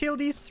have to kill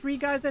these 3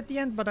 guys at the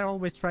end, but I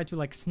always try to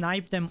like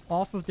snipe them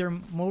off of their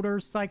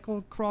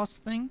motorcycle cross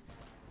thing.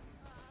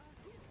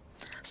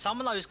 Some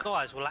of those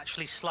guys will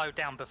actually slow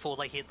down before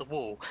they hit the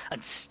wall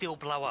and still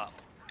blow up.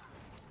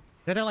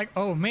 Then they're like,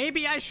 oh,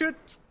 maybe I should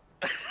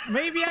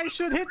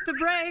hit the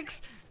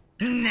brakes.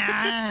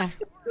 Nah.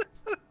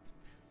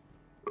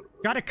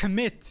 Gotta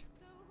commit.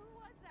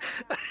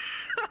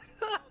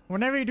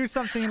 Whenever you do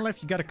something in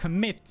life, you gotta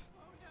commit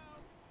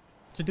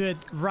to do it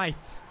right.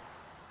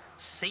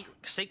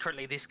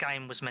 Secretly, this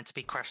game was meant to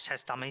be crash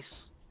test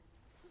dummies.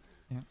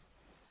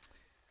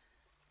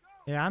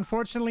 Yeah,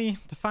 unfortunately,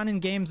 the fun in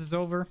games is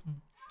over.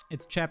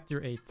 It's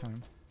Chapter 8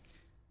 time.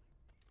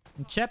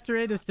 And Chapter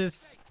 8 is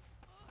this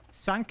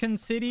sunken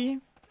city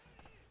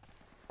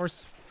or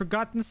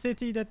forgotten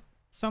city that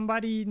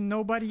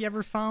nobody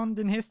ever found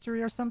in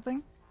history or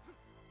something.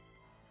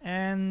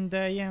 And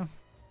yeah,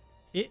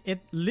 it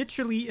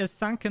literally is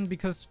sunken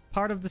because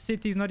part of the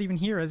city is not even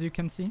here, as you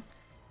can see.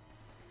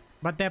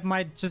 But that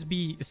might just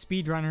be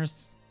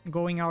speedrunners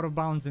going out of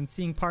bounds and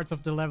seeing parts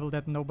of the level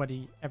that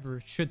nobody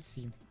ever should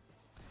see.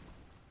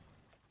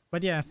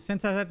 But yeah,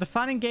 since I said the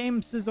fun in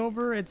games is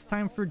over, it's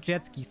time for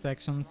jet ski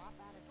sections.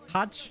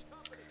 Hutch,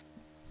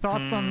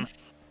 thoughts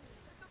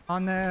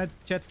on the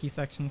jet ski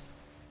sections?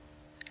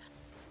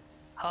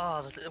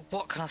 Oh,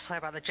 what can I say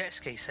about the jet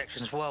ski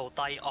sections? Well,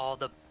 they are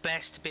the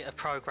best bit of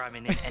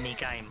programming in any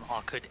game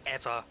I could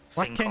ever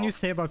think of. What can you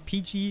say about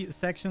PG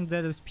sections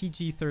that is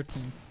PG-13?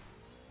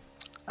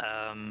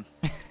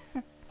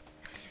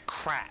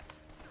 Crap.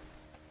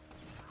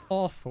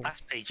 Awful.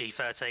 That's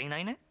PG-13,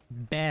 ain't it?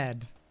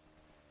 Bad.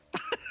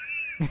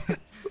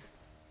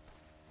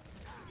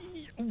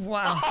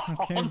 Wow.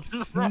 Okay,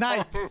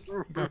 sniped.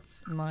 Got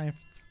sniped.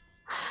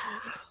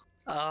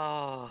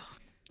 Oh.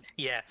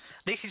 Yeah.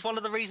 This is one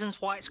of the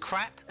reasons why it's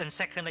crap, and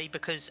secondly,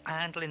 because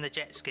handling the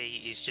jet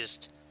ski is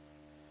just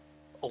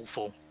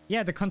awful.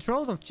 Yeah, the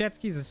controls of jet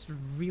skis is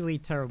really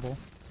terrible.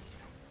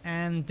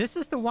 And this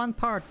is the one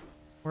part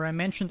where I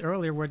mentioned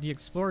earlier where the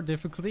Explorer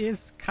difficulty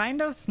is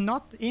kind of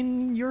not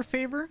in your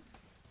favor.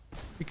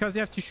 Because you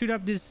have to shoot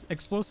up these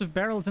explosive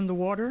barrels in the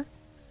water.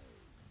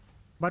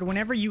 But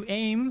whenever you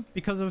aim,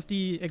 because of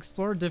the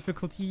Explorer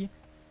difficulty,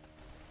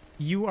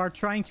 you are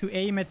trying to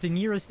aim at the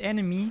nearest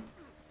enemy,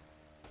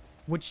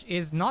 which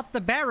is not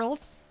the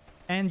barrels,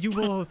 and you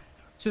will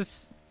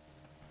just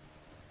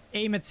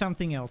aim at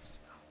something else.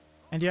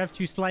 And you have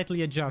to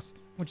slightly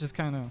adjust, which is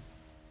kind of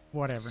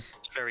whatever.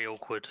 It's very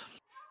awkward.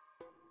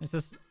 It's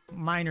just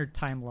minor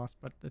time loss,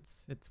 but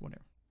it's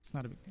whatever. It's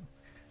not a big deal.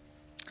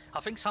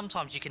 I think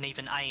sometimes you can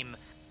even aim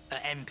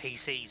at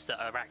NPCs that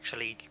are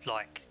actually,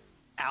 like,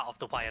 out of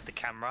the way of the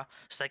camera.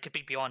 So they could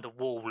be behind a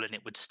wall and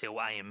it would still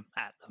aim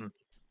at them.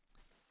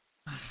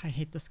 I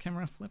hate this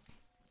camera flip.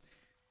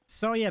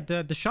 So yeah,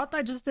 the shot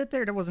I just did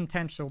there, that was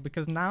intentional.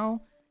 Because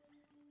now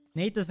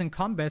Nate is in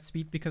combat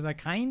speed because I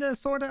kinda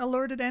sorta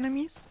alerted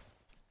enemies.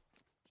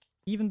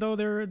 Even though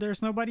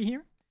there's nobody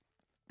here.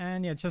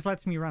 And yeah, it just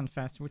lets me run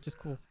faster, which is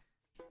cool.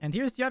 And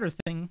here's the other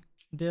thing.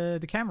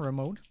 the camera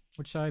mode,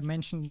 which I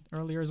mentioned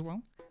earlier as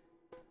well.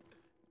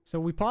 So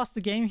we paused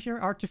the game here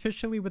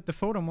artificially with the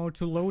photo mode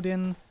to load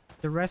in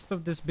the rest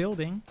of this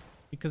building.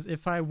 Because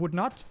if I would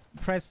not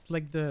press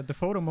like the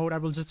photo mode, I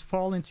will just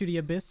fall into the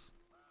abyss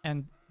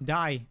and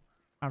die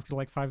after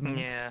like 5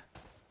 minutes. Yeah.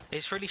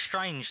 It's really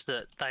strange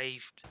that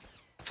they've,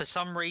 for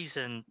some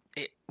reason,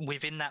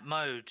 within that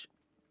mode,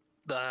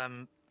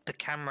 the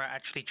camera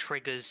actually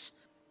triggers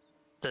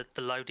the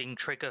loading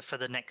trigger for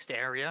the next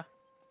area.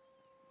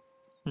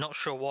 Not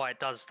sure why it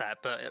does that,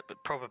 but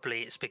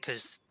probably it's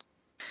because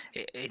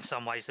in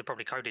some ways they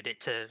probably coded it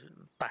to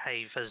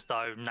behave as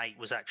though Nate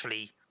was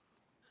actually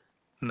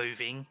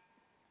moving,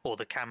 or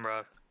the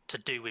camera to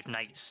do with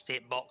Nate's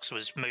hitbox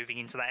was moving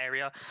into that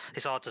area.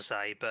 It's hard to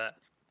say, but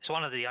it's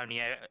one of the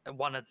only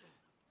one of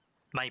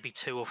maybe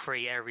 2 or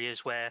 3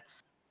 areas where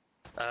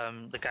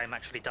the game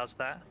actually does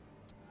that.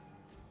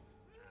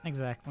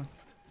 Exactly.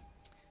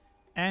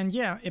 And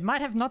yeah, it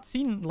might have not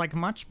seemed like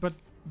much, but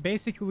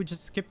basically we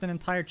just skipped an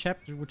entire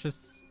chapter, which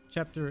is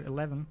chapter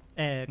 11.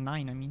 9,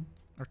 I mean.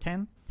 Or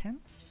 10? 10?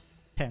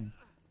 10.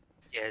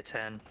 Yeah,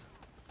 10.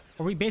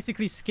 Or we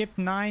basically skipped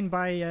 9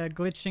 by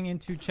glitching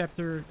into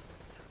chapter...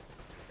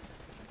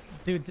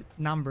 Dude,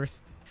 numbers.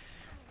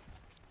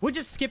 We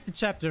just skipped the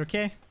chapter,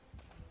 okay?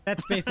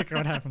 That's basically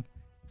what happened.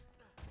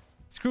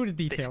 Screw the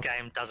details. This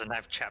game doesn't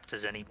have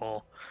chapters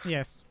anymore.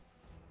 Yes.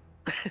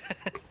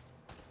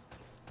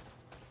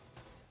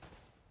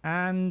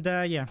 And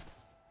yeah,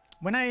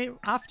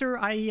 after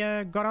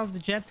I got out of the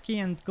jet ski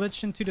and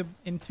glitched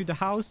into the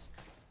house,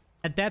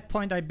 at that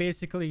point I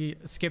basically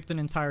skipped an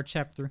entire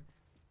chapter,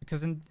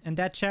 because in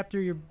that chapter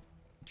you're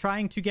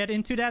trying to get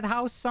into that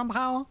house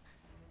somehow,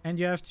 and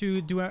you have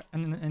to do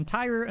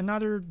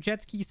another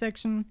jet ski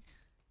section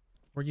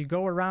where you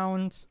go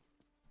around,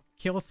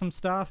 kill some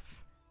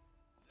stuff,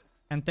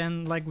 and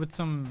then like with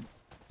some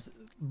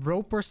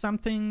rope or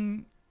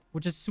something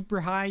which is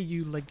super high,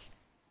 you like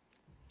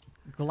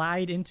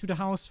glide into the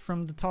house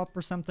from the top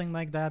or something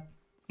like that.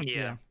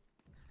 Yeah.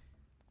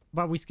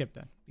 But we skipped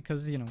that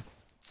because, you know,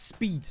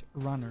 speed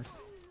runners.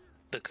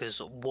 Because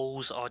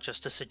walls are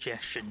just a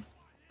suggestion.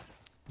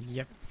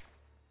 Yep.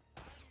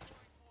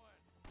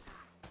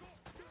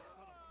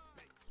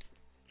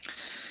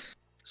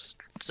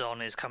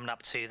 Zon is coming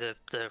up to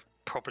the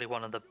probably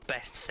one of the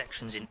best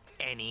sections in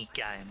any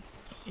game.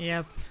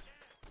 Yep.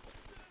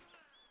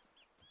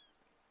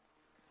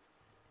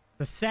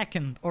 The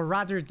second, or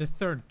rather the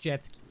third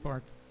jet ski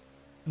part.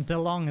 The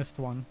longest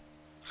one.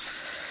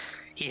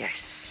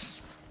 Yes.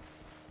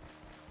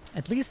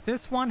 At least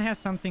this one has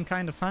something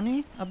kind of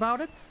funny about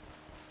it.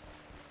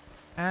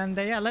 And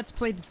yeah, let's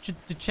play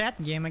the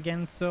chat game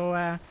again.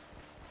 So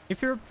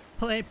if you're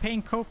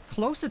paying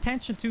close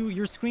attention to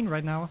your screen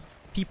right now,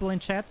 people in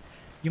chat,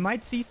 you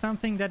might see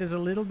something that is a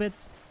little bit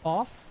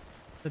off,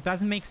 that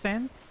doesn't make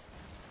sense,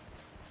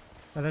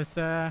 that is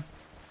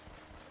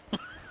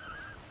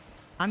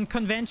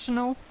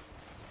unconventional.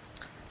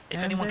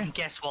 If anyone can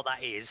guess what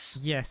that is,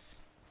 yes,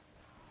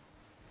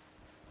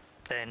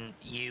 then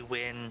you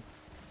win.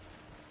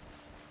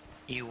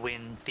 You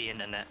win the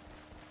internet.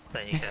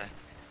 There you go.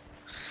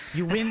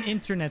 You win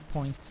internet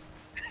points.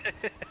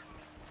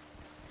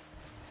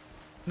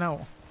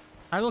 No,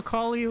 I will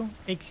call you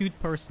a cute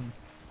person.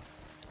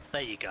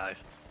 There you go.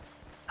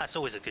 That's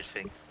always a good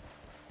thing.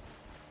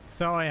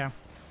 So yeah.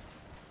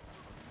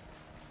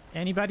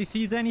 Anybody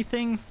sees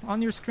anything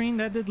on your screen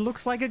that it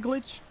looks like a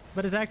glitch,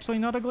 but is actually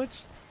not a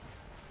glitch?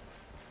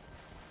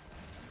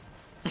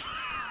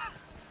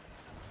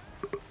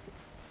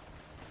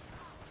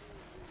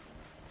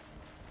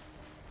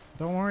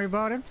 Don't worry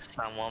about it.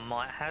 Someone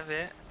might have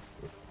it.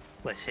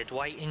 Let's hit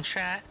wait in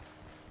chat.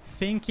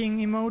 Thinking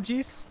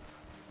emojis.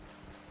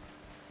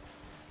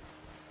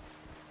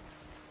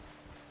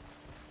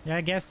 Yeah,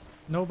 I guess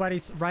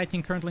nobody's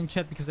writing currently in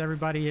chat because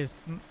everybody is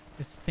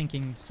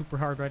thinking super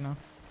hard right now.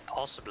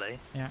 Possibly.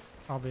 Yeah,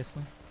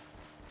 obviously.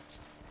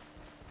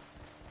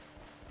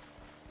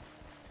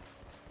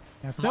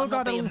 Yeah, still Might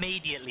not got be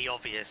immediately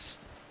obvious,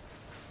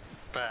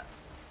 but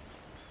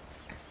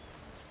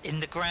in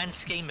the grand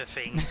scheme of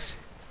things,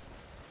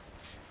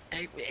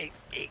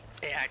 it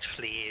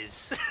actually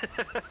is.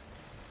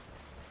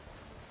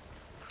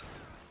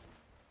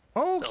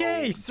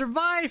 Okay, Oh.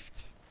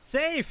 survived!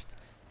 Saved!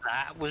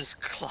 That was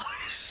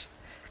close.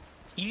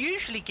 You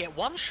usually get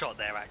one shot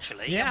there,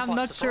 actually. Yeah, I'm quite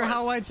not sure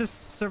how surprised. I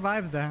just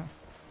survived that.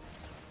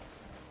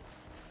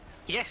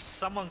 Yes,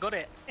 someone got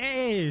it.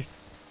 Hey,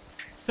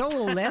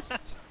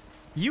 Celeste,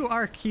 you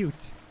are cute.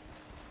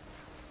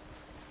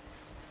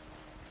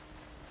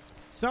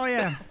 So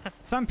yeah,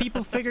 some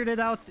people figured it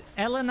out.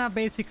 Elena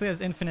basically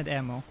has infinite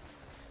ammo.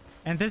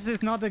 And this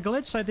is not a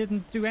glitch. I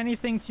didn't do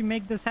anything to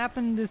make this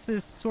happen. This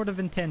is sort of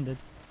intended.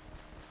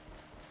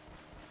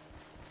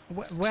 She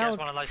Well, has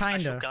one of those special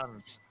kinda.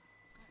 guns.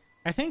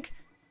 I think,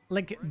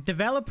 like,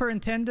 developer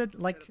intended,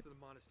 like,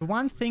 the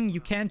one thing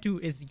you can't do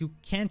is you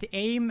can't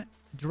aim,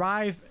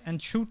 drive,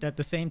 and shoot at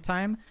the same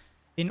time.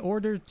 In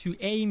order to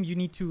aim, you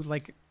need to,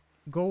 like,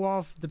 go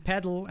off the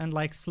pedal and,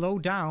 like, slow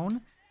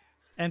down.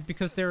 and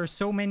because there are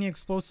so many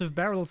explosive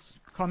barrels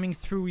coming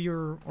through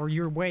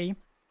your way,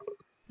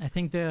 I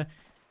think the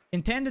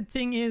intended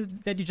thing is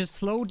that you just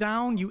slow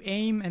down, you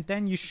aim, and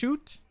then you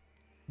shoot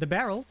the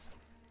barrels.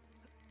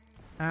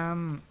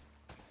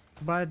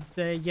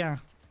 Yeah.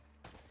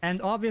 And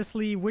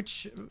obviously,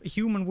 which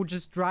human would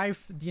just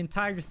drive the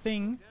entire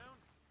thing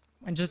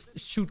and just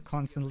shoot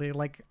constantly?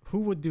 Like, who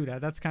would do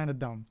that? That's kind of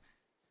dumb.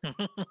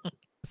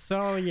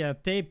 So yeah,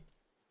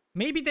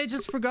 maybe they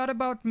just forgot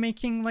about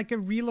making like a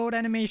reload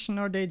animation,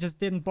 or they just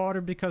didn't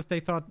bother because they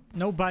thought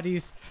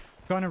nobody's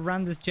gonna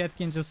run this jet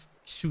ski and just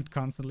shoot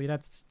constantly.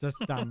 That's just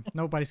dumb.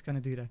 Nobody's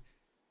gonna do that.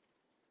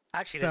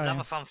 Actually, there's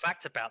another fun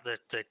fact about the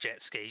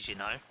jet skis, you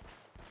know.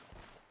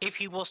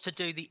 If you was to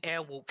do the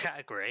airwalk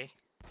category,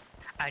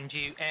 and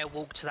you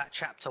airwalk to that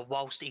chapter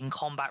whilst in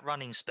combat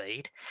running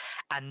speed,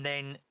 and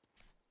then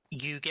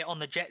you get on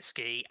the jet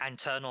ski and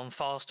turn on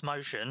fast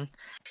motion,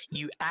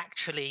 you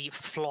actually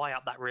fly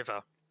up that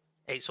river.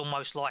 It's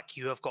almost like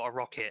you have got a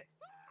rocket.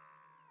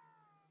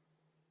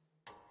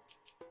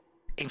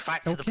 In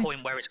fact, to the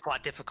point where it's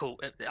quite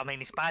difficult. I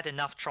mean, it's bad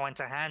enough trying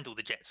to handle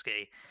the jet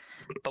ski,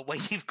 but when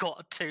you've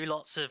got 2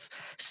 lots of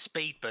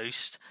speed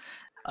boost,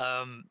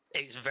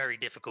 it's very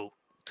difficult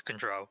to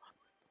control.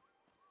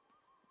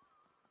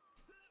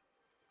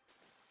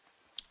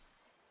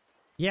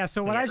 Yeah,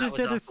 so what I just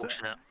did is...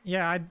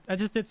 Yeah, I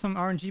just did some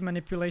RNG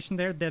manipulation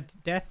there.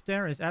 That death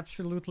there is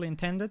absolutely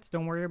intended.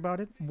 Don't worry about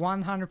it.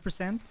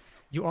 100%.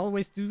 You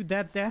always do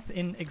that death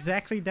in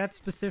exactly that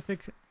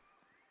specific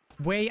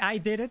way I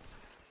did it.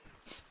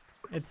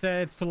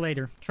 It's for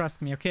later.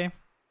 Trust me, okay?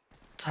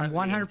 I'm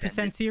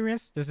 100%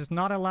 serious. This is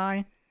not a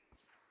lie.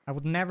 I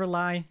would never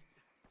lie.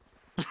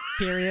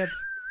 Period.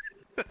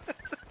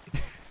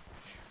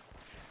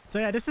 So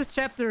yeah, this is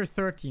chapter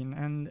 13,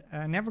 and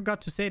I never got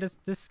to say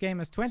this game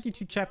has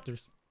 22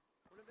 chapters.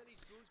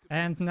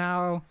 And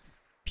now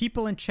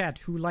people in chat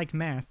who like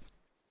math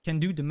can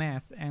do the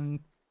math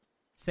and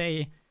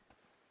say,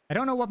 I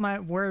don't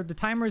know where the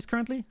timer is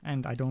currently,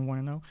 and I don't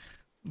want to know,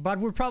 but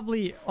we're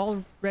probably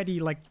already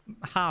like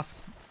half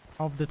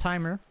of the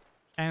timer,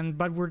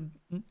 but we're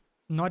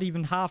not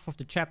even half of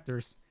the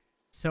chapters.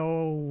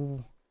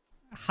 So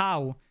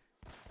how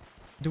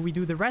do we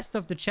do the rest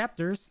of the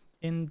chapters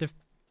in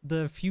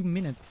the few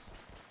minutes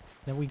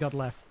that we got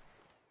left?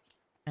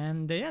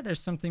 And yeah,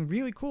 there's something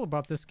really cool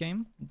about this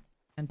game,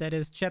 and that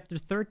is chapter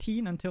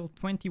 13 until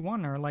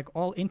 21 are like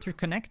all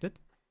interconnected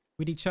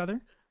with each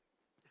other.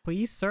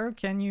 Please, sir,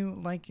 can you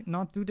like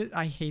not do this?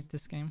 I hate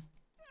this game.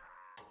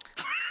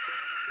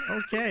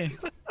 Okay.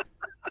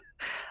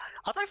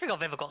 I don't think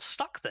I've ever got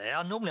stuck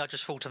there. Normally I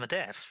just fall to my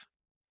death.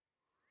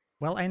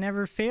 Well, I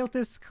never failed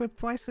this clip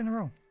twice in a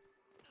row.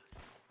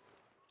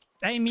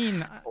 I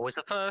mean... Always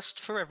the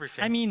first for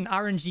everything. I mean,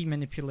 RNG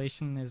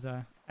manipulation is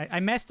I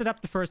messed it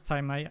up the first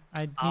time. I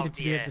needed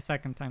to do it the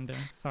second time there.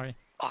 Sorry.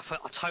 I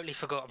totally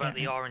forgot about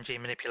the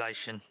RNG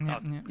manipulation.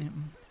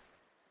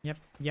 Yep.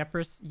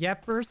 Yeppers.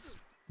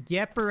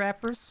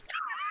 Yepper-rappers.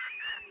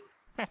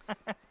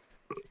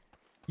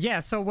 Yeah,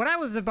 so what I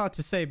was about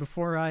to say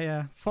before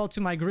I fall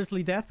to my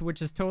grisly death,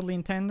 which is totally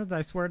intended,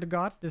 I swear to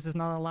God, this is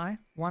not a lie.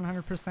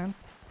 100%.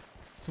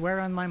 Swear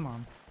on my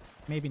mom.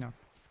 Maybe not.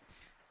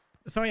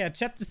 So yeah,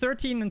 chapter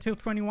 13 until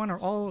 21 are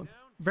all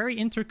very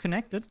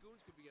interconnected.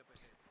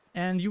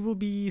 And you will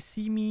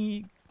see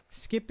me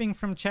skipping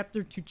from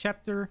chapter to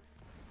chapter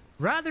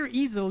rather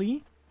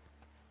easily.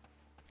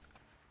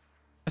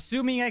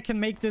 Assuming I can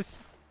make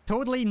this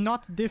totally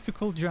not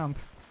difficult jump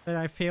that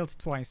I failed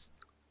twice.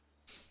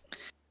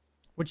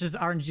 Which is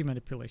RNG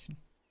manipulation.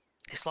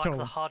 It's like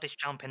the hardest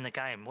jump in the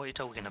game. What are you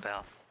talking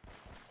about?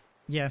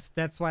 Yes,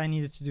 that's why I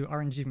needed to do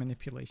RNG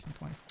manipulation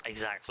twice.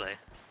 Exactly.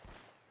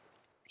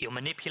 You're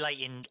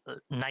manipulating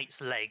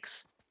Nate's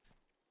legs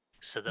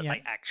so that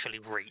they actually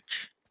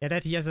reach. Yeah,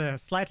 that he has a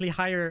slightly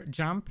higher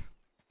jump.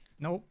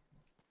 Nope.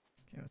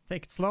 Okay, let's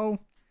take it slow.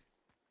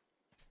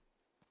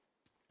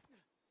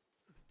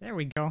 There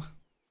we go.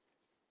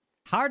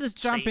 Hardest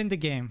jump in the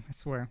game, I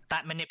swear.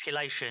 That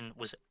manipulation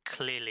was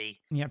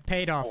clearly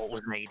paid off. What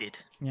was needed.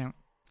 Yeah,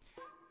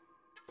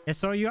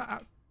 so you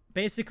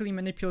basically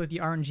manipulate the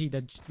RNG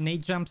that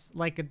Nate jumps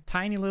like a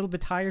tiny little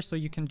bit higher so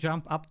you can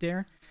jump up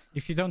there.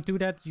 If you don't do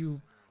that,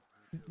 you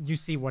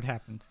see what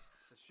happened.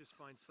 Let's just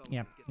find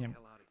yeah.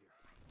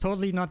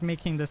 Totally not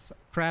making this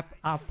crap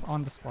up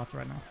on the spot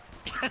right now.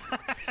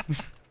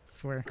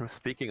 Swear.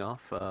 Speaking of,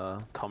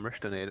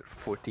 Tomrish donated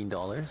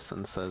 $14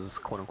 and says,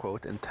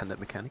 quote-unquote, intended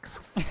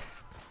mechanics.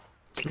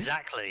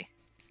 Exactly.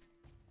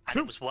 And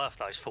it was worth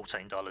those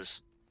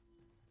 $14.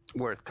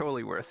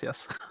 Totally worth,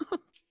 yes.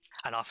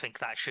 And I think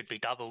that should be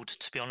doubled,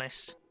 to be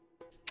honest.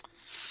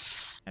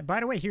 And by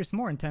the way, here's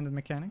more intended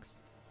mechanics.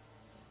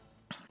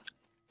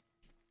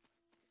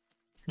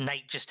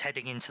 Nate just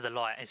heading into the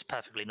light is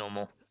perfectly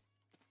normal.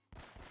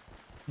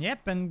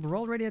 Yep, and we're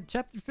already at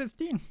chapter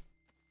 15.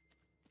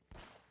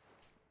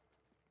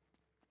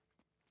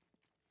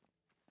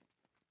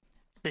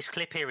 This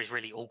clip here is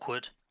really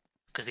awkward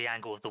because the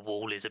angle of the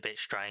wall is a bit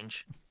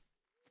strange.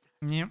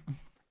 Yep.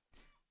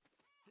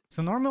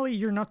 So normally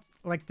you're not,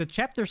 like, the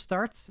chapter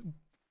starts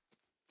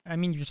I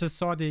mean, you just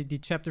saw the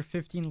chapter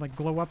 15 like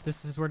glow up.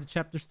 This is where the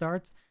chapter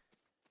starts.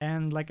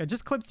 And like I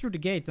just clipped through the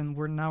gate and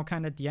we're now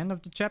kind of at the end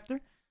of the chapter.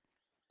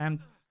 And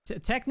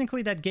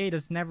technically that gate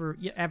is never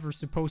ever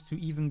supposed to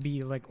even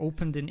be like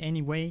opened in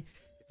any way.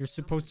 You're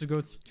supposed to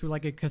go to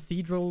like a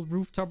cathedral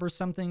rooftop or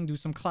something, do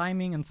some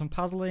climbing and some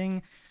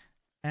puzzling.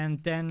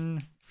 And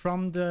then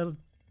from the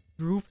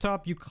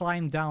rooftop you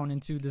climb down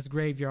into this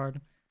graveyard.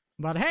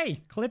 But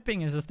hey,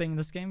 clipping is a thing in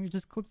this game. You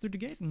just clip through the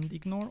gate and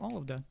ignore all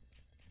of that.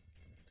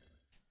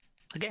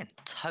 Again,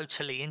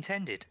 totally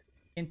intended.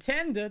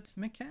 Intended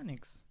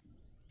mechanics.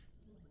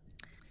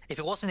 If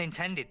it wasn't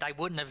intended, they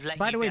wouldn't have let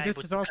By you the way, be this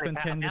able is to also clip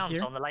out of intended bounds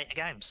here. on the later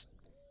games.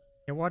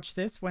 Yeah, watch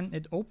this. When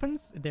it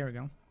opens, there we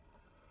go.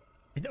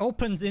 It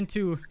opens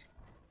into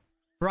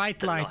bright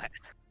The light. light.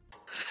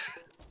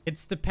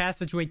 It's the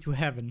passageway to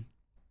heaven.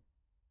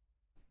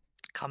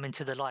 Come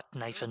into the light,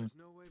 Nathan. There's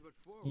no way but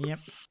forward. Yep.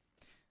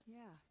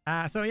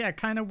 Yeah. So yeah,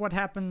 kind of what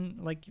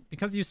happened, like,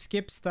 because you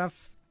skip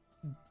stuff,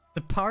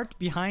 the part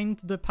behind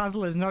the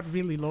puzzle is not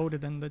really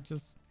loaded and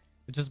it's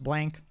just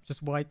blank,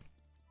 just white.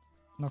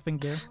 Nothing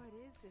there. What is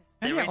this?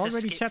 And There yeah, is a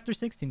already skip. chapter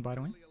 16, by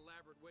the way.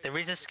 There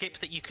is a skip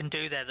that you can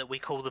do there that we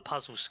call the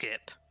puzzle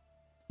skip.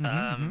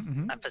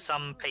 Mhm. And for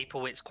some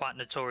people, it's quite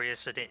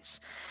notorious and it's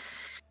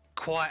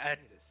quite Wait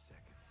a second.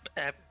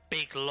 a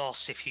big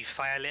loss if you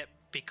fail it,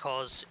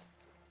 because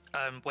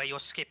where you're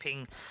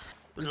skipping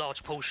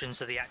large portions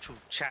of the actual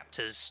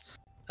chapters.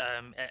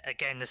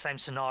 Again, the same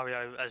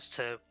scenario as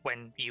to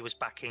when you was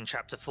back in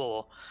chapter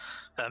 4,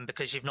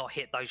 because you've not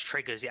hit those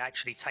triggers, it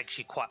actually takes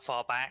you quite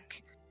far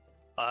back.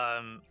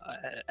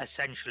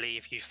 Essentially,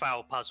 if you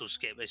fail puzzle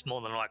skip, it's more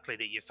than likely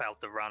that you failed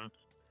the run,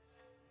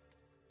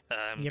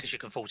 because you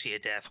can fall to your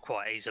death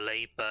quite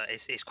easily. But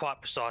it's quite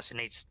precise and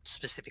needs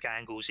specific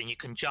angles, and you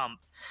can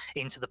jump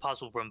into the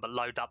puzzle room but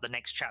load up the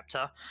next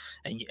chapter,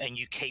 and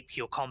you keep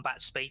your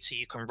combat speed so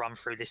you can run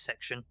through this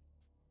section.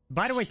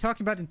 By the way,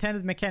 talking about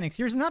intended mechanics,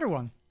 here's another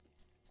one.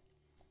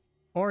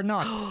 Or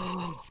not.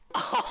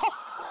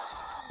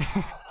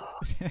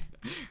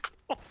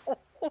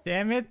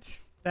 Damn it.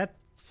 That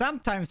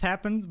sometimes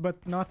happens,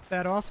 but not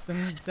that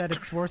often that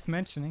it's worth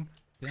mentioning.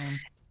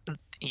 Damn.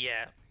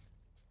 Yeah.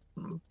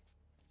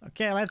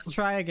 Okay, let's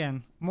try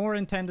again. More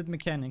intended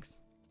mechanics.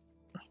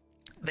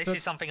 This So-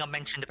 is something I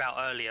mentioned about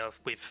earlier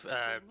with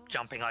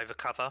jumping over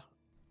cover.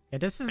 Yeah,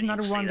 this is But you'll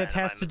another see one that that in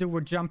a has to do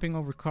with jumping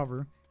over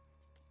cover.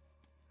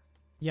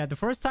 Yeah, the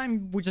first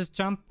time we just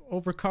jump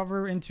over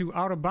cover into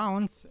out of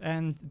bounds,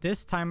 and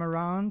this time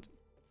around,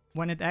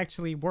 when it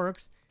actually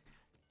works,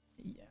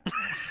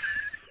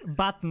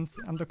 buttons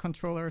on the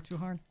controller are too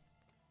hard.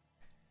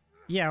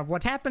 Yeah,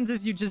 what happens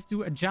is you just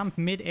do a jump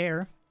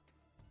mid-air.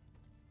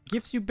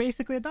 Gives you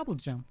basically a double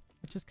jump,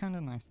 which is kind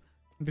of nice.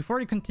 Before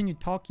you continue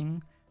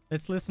talking,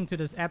 let's listen to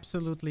this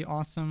absolutely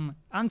awesome,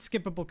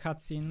 unskippable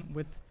cutscene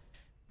with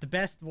the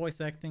best voice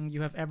acting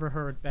you have ever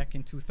heard back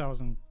in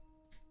 2000,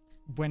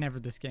 whenever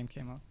this game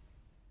came out.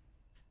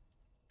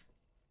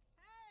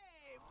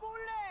 Hey,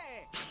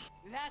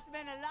 Boule! Last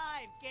man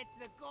alive gets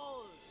the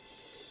gold.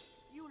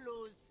 You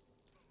lose.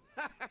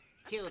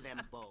 Kill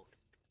them both.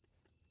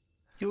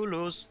 You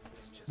lose.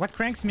 What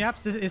cranks me up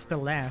is the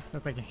laugh.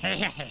 It's like, hey,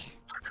 hey, hey.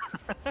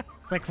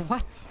 It's like,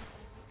 what?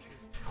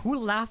 Who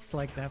laughs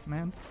like that,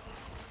 man?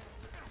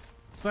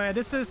 So yeah,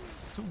 this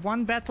is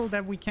one battle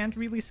that we can't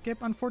really skip,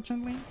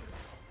 unfortunately.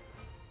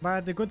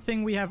 But the good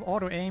thing, we have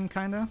auto-aim,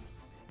 kinda.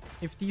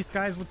 If these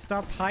guys would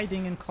stop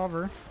hiding in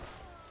cover.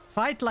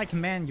 Fight like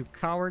men, you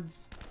cowards.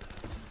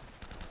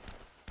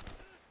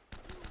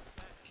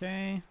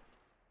 Okay.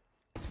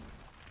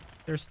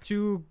 There's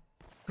two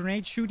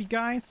grenade shooty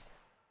guys.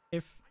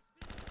 If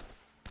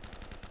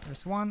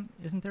there's one,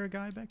 isn't there a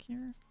guy back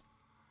here?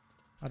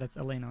 Oh, that's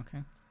Elena,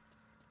 okay.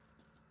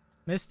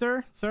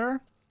 Mister, sir?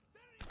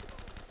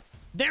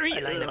 There he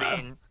Elena is!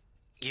 being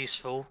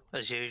useful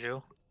as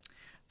usual.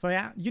 So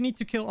yeah, you need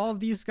to kill all of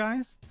these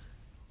guys.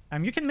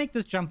 You can make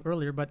this jump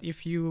earlier, but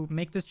if you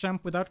make this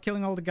jump without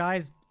killing all the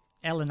guys,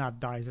 Elena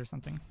dies or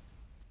something.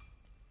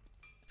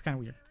 It's kind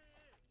of weird.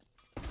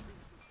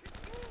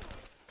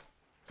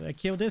 So I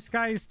kill this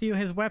guy, steal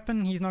his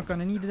weapon. He's not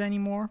gonna need it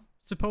anymore,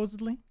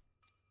 supposedly.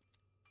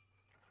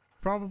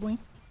 Probably.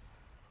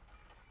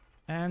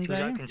 And He was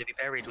yeah, hoping to be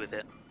buried with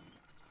it.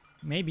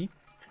 maybe.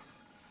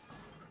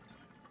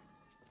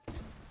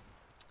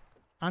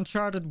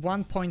 Uncharted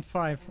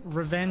 1.5,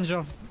 Revenge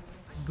of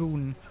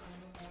Goon.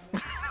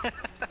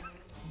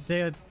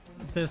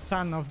 The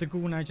son of the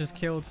goon I just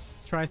killed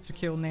tries to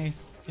kill Nate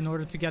in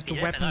order to get the You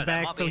never weapon know, that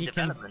back might so be in he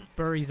can development.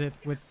 buries it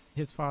with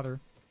his father.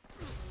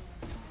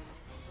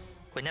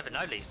 We never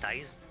know these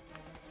days.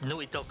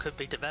 Naughty Dog could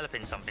be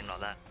developing something like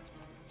that.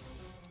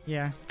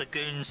 Yeah. The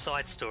Goon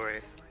side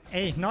story.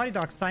 Hey, Naughty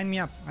Dog, sign me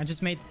up. I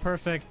just made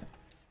perfect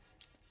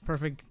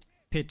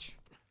pitch.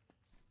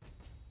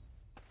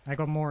 I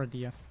got more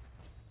ideas.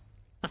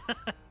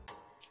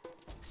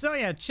 So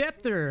yeah,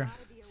 chapter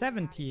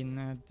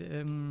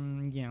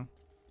 17. Yeah.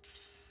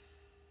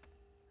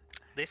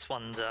 This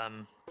one's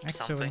Actually,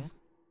 something.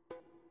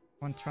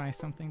 want to try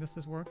something? Does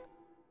this work?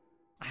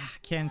 Ah,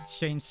 can't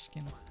change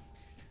skins.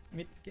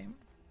 mid-game.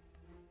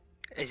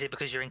 Is it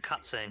because you're in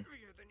cutscene?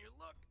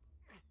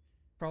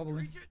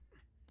 Probably.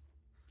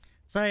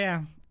 So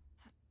yeah,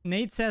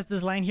 Nate says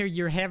this line here,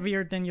 you're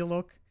heavier than you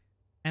look.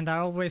 And I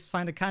always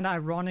find it kind of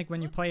ironic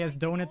when you play as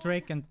Donut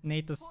Drake and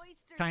Nate is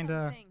kind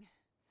of...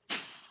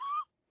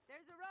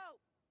 There's a rope.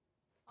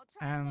 I'll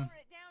try to lower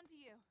it down to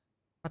you.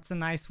 What's a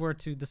nice word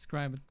to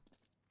describe it?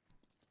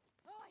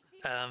 Oh,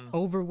 I see.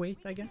 Overweight,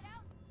 I guess.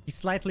 He's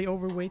slightly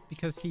overweight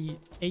because he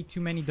ate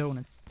too many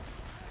donuts.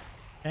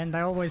 And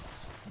I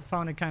always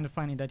found it kind of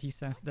funny that he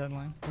says that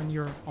line when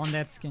you're on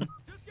that skin.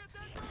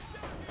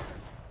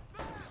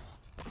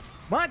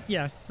 But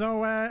yes,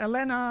 so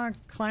Elena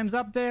climbs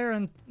up there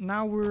and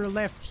now we're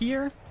left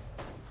here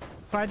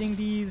fighting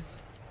these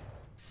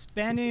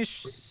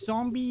Spanish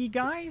zombie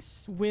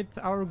guys with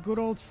our good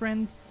old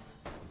friend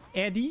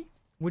Eddie,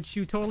 which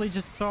you totally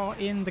just saw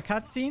in the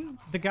cutscene.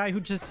 The guy who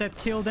just said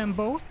kill them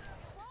both.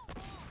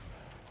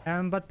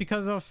 But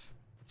because of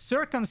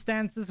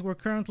circumstances, we're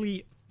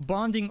currently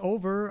bonding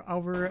over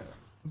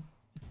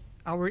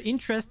our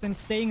interest in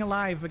staying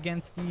alive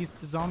against these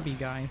zombie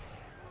guys.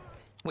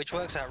 Which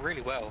works out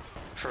really well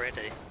for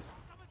Eddie.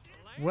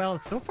 Well,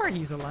 so far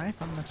he's alive.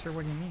 I'm not sure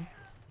what you mean.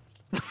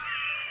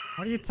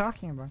 What are you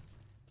talking about?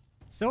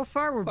 So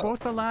far we're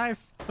both alive.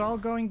 It's all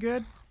going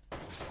good.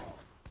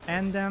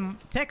 And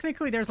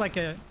technically there's like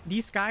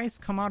these guys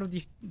come out of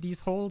these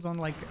holes on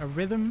like a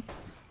rhythm,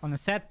 on a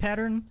set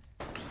pattern.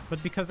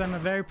 But because I'm a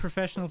very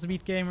professional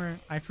speed gamer,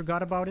 I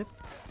forgot about it.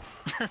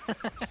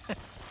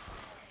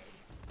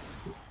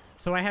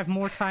 So I have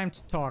more time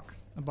to talk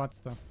about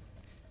stuff.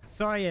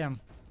 So I am.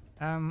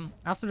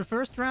 After the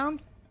first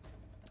round,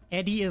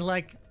 Eddie is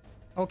like,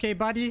 okay,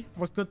 buddy,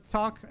 was good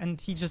talk, and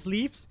he just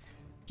leaves.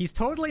 He's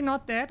totally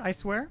not dead, I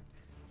swear.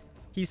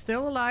 He's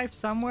still alive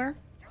somewhere.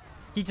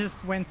 He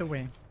just went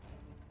away.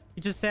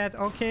 He just said,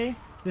 okay,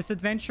 this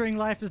adventuring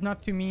life is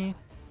not to me.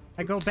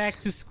 I go back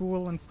to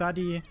school and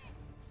study.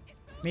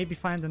 Maybe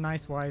find a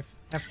nice wife,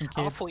 have some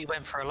kids. I thought you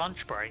went for a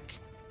lunch break.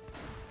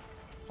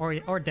 Or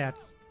that.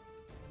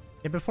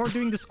 Yeah, before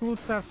doing the school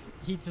stuff,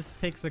 he just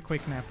takes a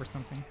quick nap or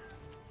something.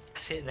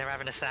 Sitting there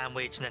having a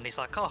sandwich, and then he's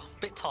like, "Oh, a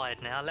bit tired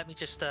now. Let me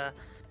just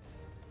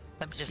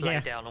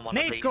lay down on one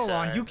of these." Nate, go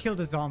on. You kill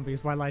the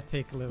zombies while I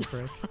take a little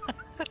break.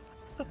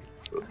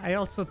 I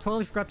also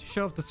totally forgot to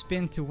show off the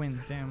spin to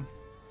win. Damn.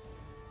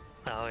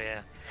 Oh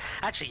yeah.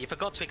 Actually, you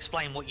forgot to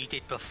explain what you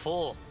did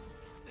before.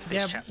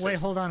 Yeah. Wait,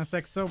 hold on a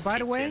sec. So, by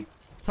the way,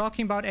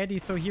 talking about Eddie.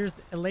 So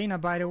here's Elena,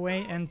 by the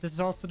way, and this is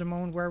also the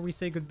moment where we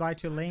say goodbye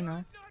to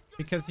Elena,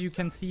 because you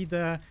can see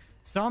the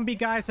zombie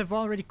guys have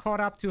already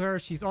caught up to her.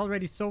 She's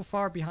already so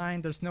far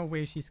behind. There's no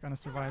way she's gonna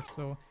survive.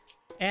 So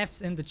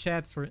F's in the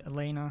chat for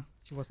Elena.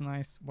 She was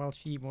nice. Well,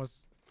 she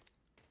was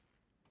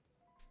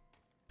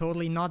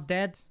totally not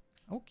dead.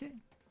 Okay.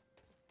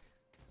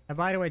 And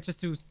by the way,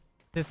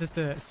 this is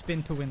the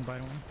spin to win, by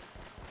the way.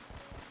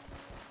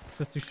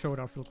 Just to show it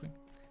off real quick.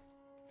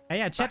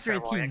 Yeah, chapter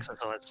 18.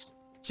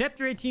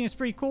 Chapter 18 is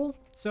pretty cool.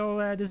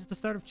 So this is the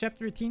start of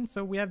chapter 18.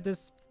 So we have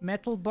this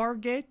metal bar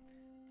gate.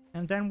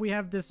 And then we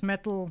have this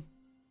metal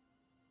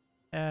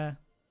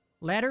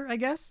ladder, I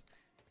guess.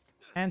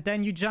 And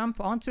then you jump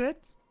onto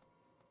it.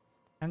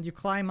 And you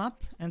climb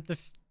up. And the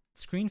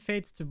screen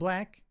fades to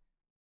black.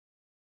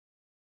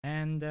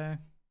 And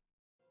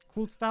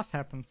cool stuff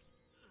happens.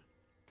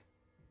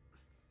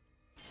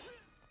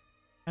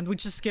 And we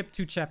just skipped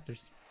 2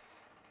 chapters.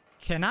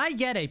 Can I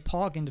get a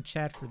pog in the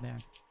chat for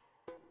that?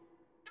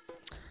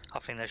 I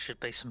think there should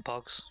be some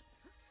pogs.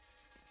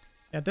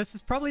 Yeah, this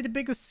is probably the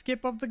biggest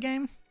skip of the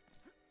game.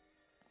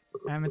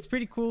 It's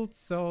pretty cool.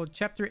 So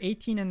chapter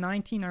 18 and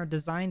 19 are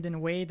designed in a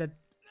way that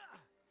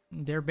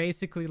they're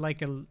basically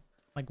like a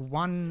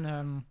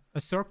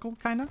circle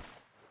kind of.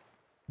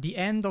 The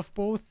end of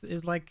both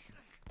is like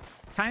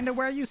kind of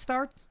where you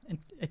start,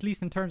 at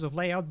least in terms of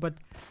layout, but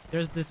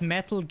there's this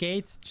metal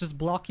gate just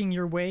blocking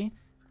your way,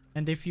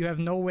 and if you have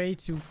no way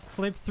to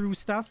clip through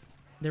stuff,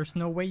 there's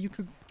no way you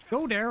could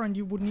go there, and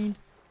you would need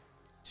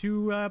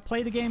to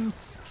play the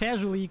games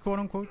casually, quote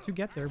unquote, to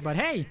get there. But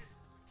hey,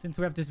 since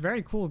we have this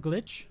very cool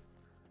glitch,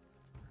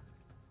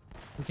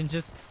 we can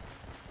just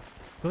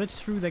glitch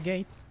through the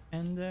gate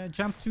and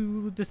jump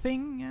to the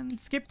thing and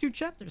skip 2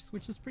 chapters,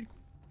 which is pretty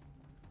cool.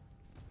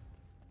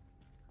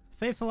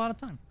 Saves a lot of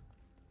time.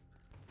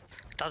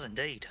 It does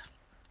indeed.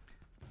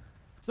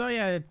 So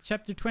yeah,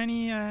 chapter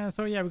 20.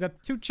 So yeah, we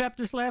got 2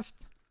 chapters left.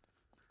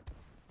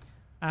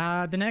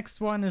 The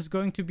next one is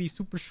going to be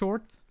super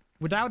short,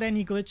 without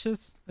any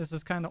glitches. This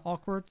is kind of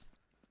awkward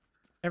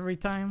every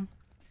time.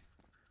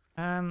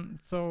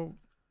 So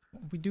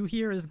what we do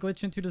here is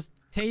glitch into this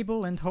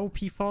table and hope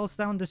he falls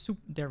down the soup.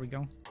 There we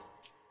go.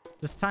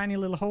 This tiny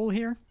little hole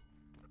here.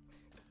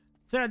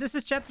 So this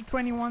is chapter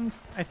 21.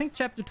 I think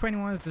chapter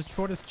 21 is the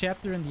shortest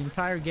chapter in the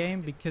entire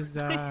game because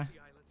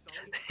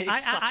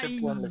It's such a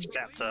pointless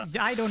chapter.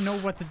 I don't know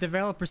what the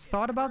developers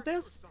thought about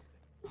this.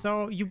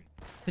 So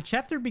the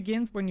chapter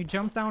begins when you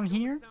jump down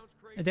here,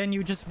 and then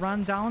you just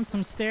run down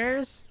some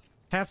stairs,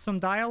 have some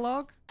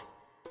dialogue,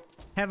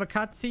 have a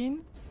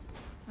cutscene,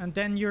 and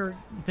then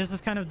this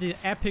is kind of the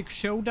epic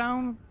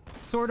showdown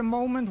sort of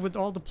moment with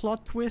all the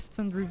plot twists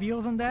and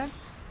reveals and that.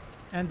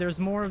 And there's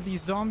more of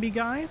these zombie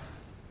guys.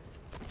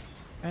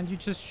 And you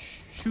just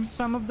shoot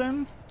some of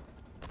them.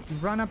 You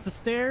run up the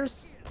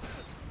stairs.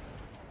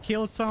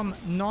 Kill some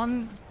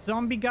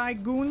non-zombie guy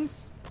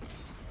goons.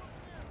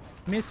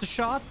 Miss a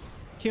shot.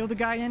 Kill the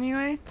guy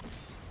anyway.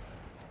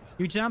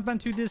 You jump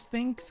onto this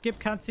thing, skip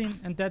cutscene,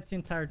 and that's the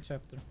entire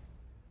chapter.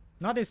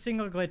 Not a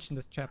single glitch in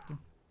this chapter.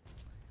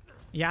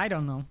 Yeah, I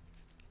don't know.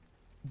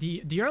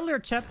 The earlier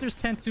chapters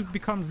tend to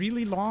become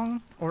really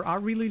long, or are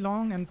really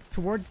long, and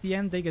towards the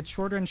end they get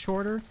shorter and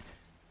shorter.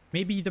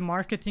 Maybe the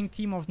marketing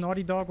team of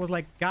Naughty Dog was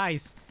like,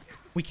 guys,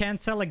 we can't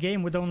sell a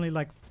game with only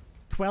like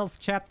 12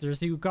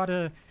 chapters. You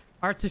gotta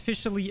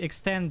artificially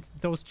extend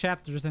those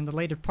chapters in the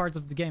later parts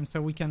of the game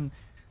so we can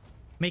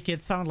make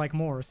it sound like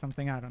more or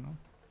something. I don't know.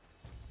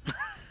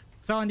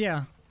 So, and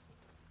yeah.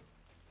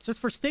 Just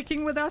for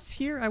sticking with us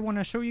here, I want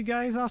to show you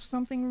guys off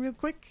something real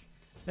quick.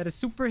 That is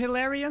super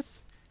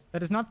hilarious.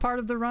 That is not part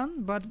of the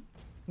run, but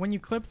when you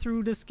clip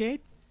through this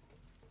gate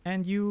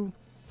and you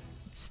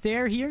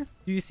stare here,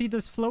 do you see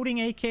this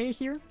floating AK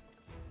here?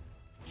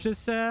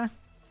 Just in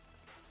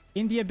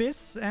the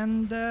abyss,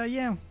 and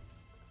yeah.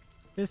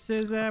 This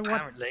is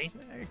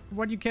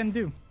what you can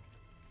do.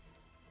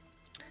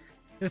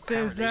 This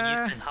is you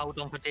can hold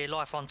on for dear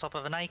life on top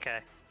of an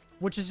AK.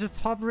 Which is just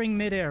hovering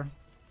midair.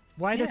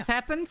 Why this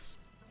happens?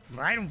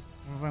 I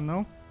don't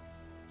know.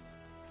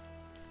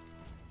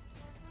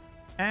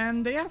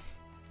 And yeah,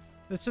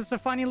 it's just a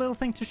funny little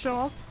thing to show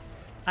off.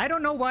 I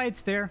don't know why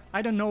it's there.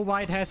 I don't know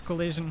why it has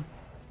collision.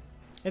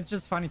 It's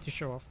just funny to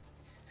show off.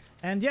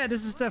 And yeah,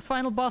 this is the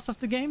final boss of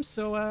the game.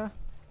 So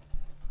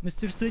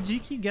Mr.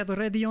 Sejiki, get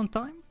ready on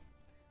time.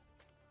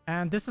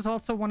 And this is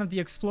also one of the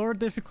Explorer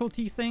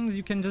difficulty things.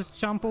 You can just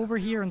jump over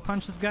here and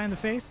punch this guy in the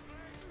face.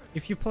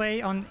 If you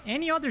play on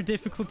any other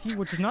difficulty,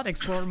 which is not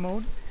Explorer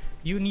mode,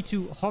 you need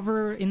to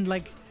hover in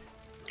like...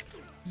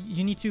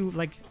 You need to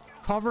like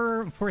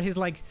cover for his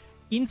like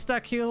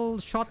insta-kill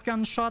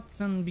shotgun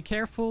shots and be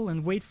careful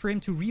and wait for him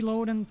to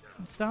reload and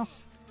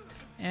stuff.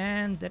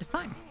 And that is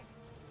time.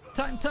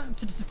 Time.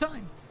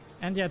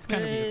 And yeah, it's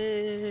kind of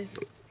weird.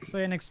 So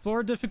in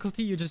Explorer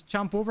difficulty, you just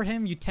jump over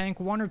him, you tank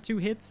 1 or 2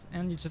 hits,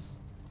 and you just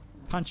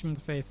punch him in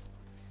the face.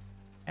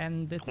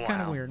 And it's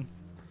kind of weird.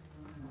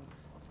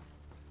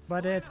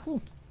 But it's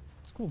cool.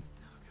 It's cool.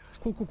 It's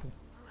cool.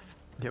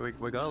 Yeah,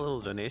 we got a little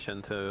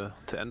donation to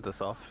end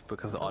this off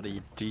because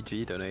Audi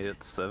GG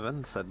donated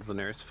 7, said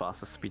Xoneris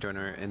fastest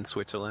speedrunner in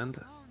Switzerland.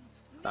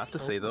 I have to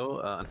say though,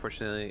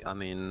 unfortunately, I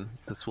mean,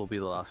 this will be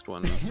the last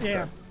one.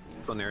 Yeah.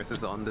 Xoneris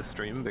is on this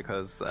stream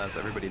because, as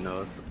everybody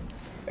knows,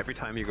 every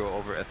time you go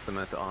over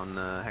estimate on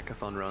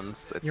Hekathon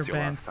runs, it's your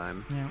last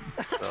time. Yeah.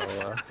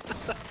 So.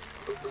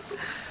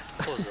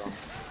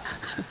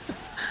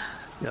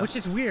 Yeah. Which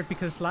is weird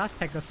because last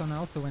Hekathon I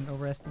also went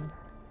over estimate.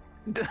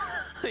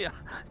 Yeah,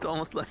 it's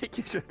almost like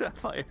you should have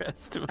higher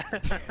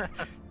estimates.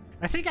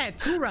 I think I had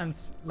 2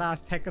 runs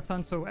last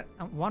Hekathon, so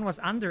one was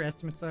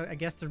underestimate, so I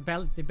guess they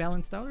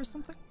balanced out or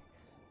something.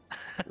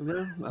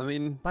 Yeah, I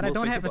mean, but I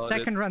don't have a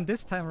second run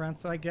this time around,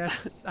 so I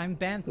guess I'm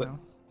banned now.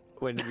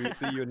 When we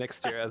see you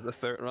next year as a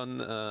 3rd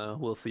run,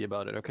 we'll see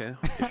about it, okay?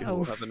 If you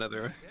will have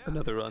another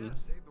run.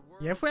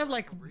 Yeah, if we have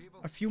like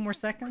a few more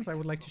seconds, I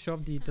would like to show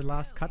off the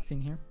last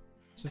cutscene here.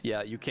 Just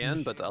yeah, you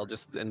can, but I'll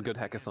just, in good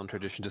Hekathon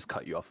tradition, just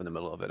cut you off in the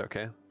middle of it,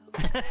 okay?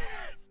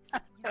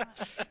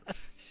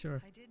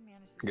 Sure.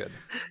 Good.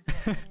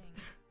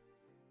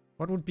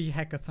 What would be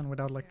Hekathon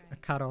without like a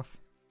cutoff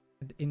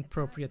at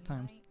inappropriate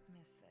times?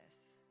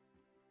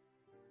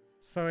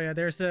 So yeah,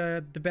 there's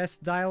the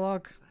best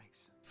dialogue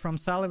from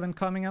Sullivan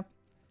coming up.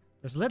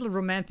 There's a little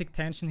romantic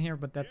tension here,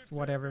 but that's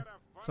whatever.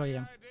 So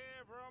yeah,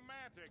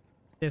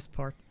 this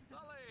part.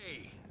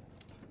 Sully!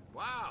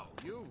 Wow,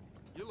 you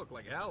look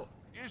like hell.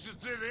 You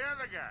should see the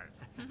other guys.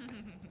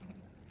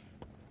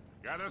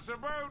 Got us a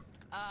boat.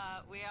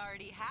 We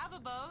already have a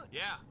boat.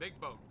 Yeah, big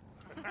boat.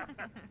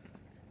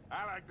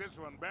 I like this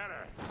one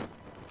better.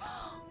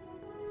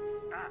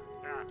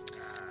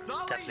 It's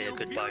definitely a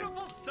good boat.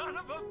 Beautiful son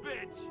of a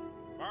bitch.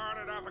 Borrowed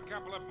it off a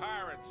couple of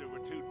pirates who were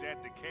too dead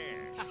to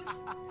cash.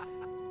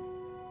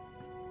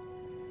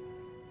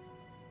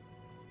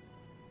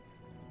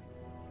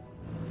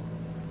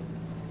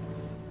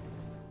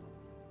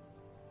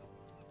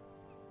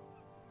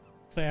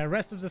 So yeah,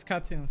 rest of this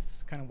cutscene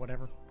is kind of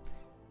whatever.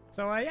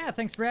 So yeah,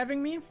 thanks for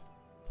having me.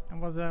 It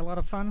was a lot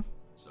of fun.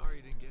 Sorry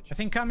you didn't get I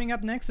think coming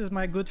up next is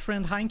my good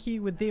friend Heinke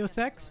with Deus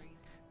Ex.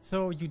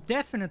 So you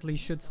definitely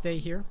should stay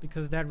here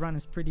because that run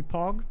is pretty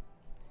pog.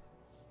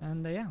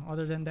 And yeah,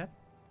 other than that,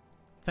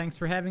 thanks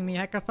for having me,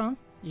 Hekathon.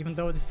 Even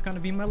though this is gonna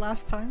be my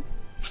last time.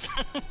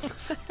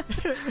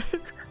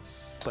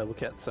 Bible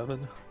Cat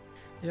 7.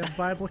 Yeah,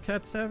 Bible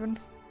Cat 7.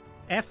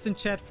 F's in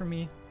chat for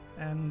me.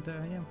 And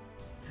yeah.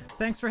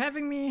 Thanks for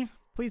having me.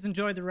 Please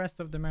enjoy the rest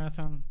of the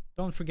marathon.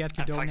 Don't forget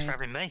to donate. Thanks for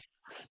having me.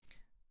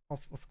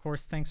 Of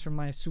course, thanks for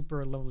my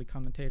super lovely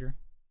commentator.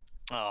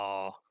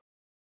 Oh,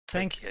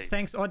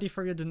 thanks Audi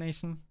for your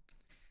donation.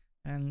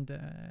 And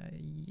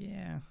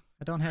yeah,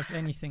 I don't have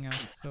anything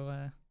else.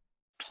 So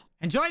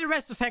Enjoy the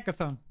rest of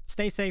Hekathon.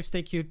 Stay safe,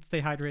 stay cute,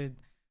 stay hydrated,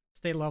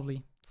 stay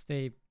lovely,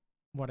 stay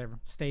whatever.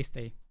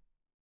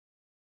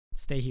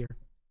 Stay here.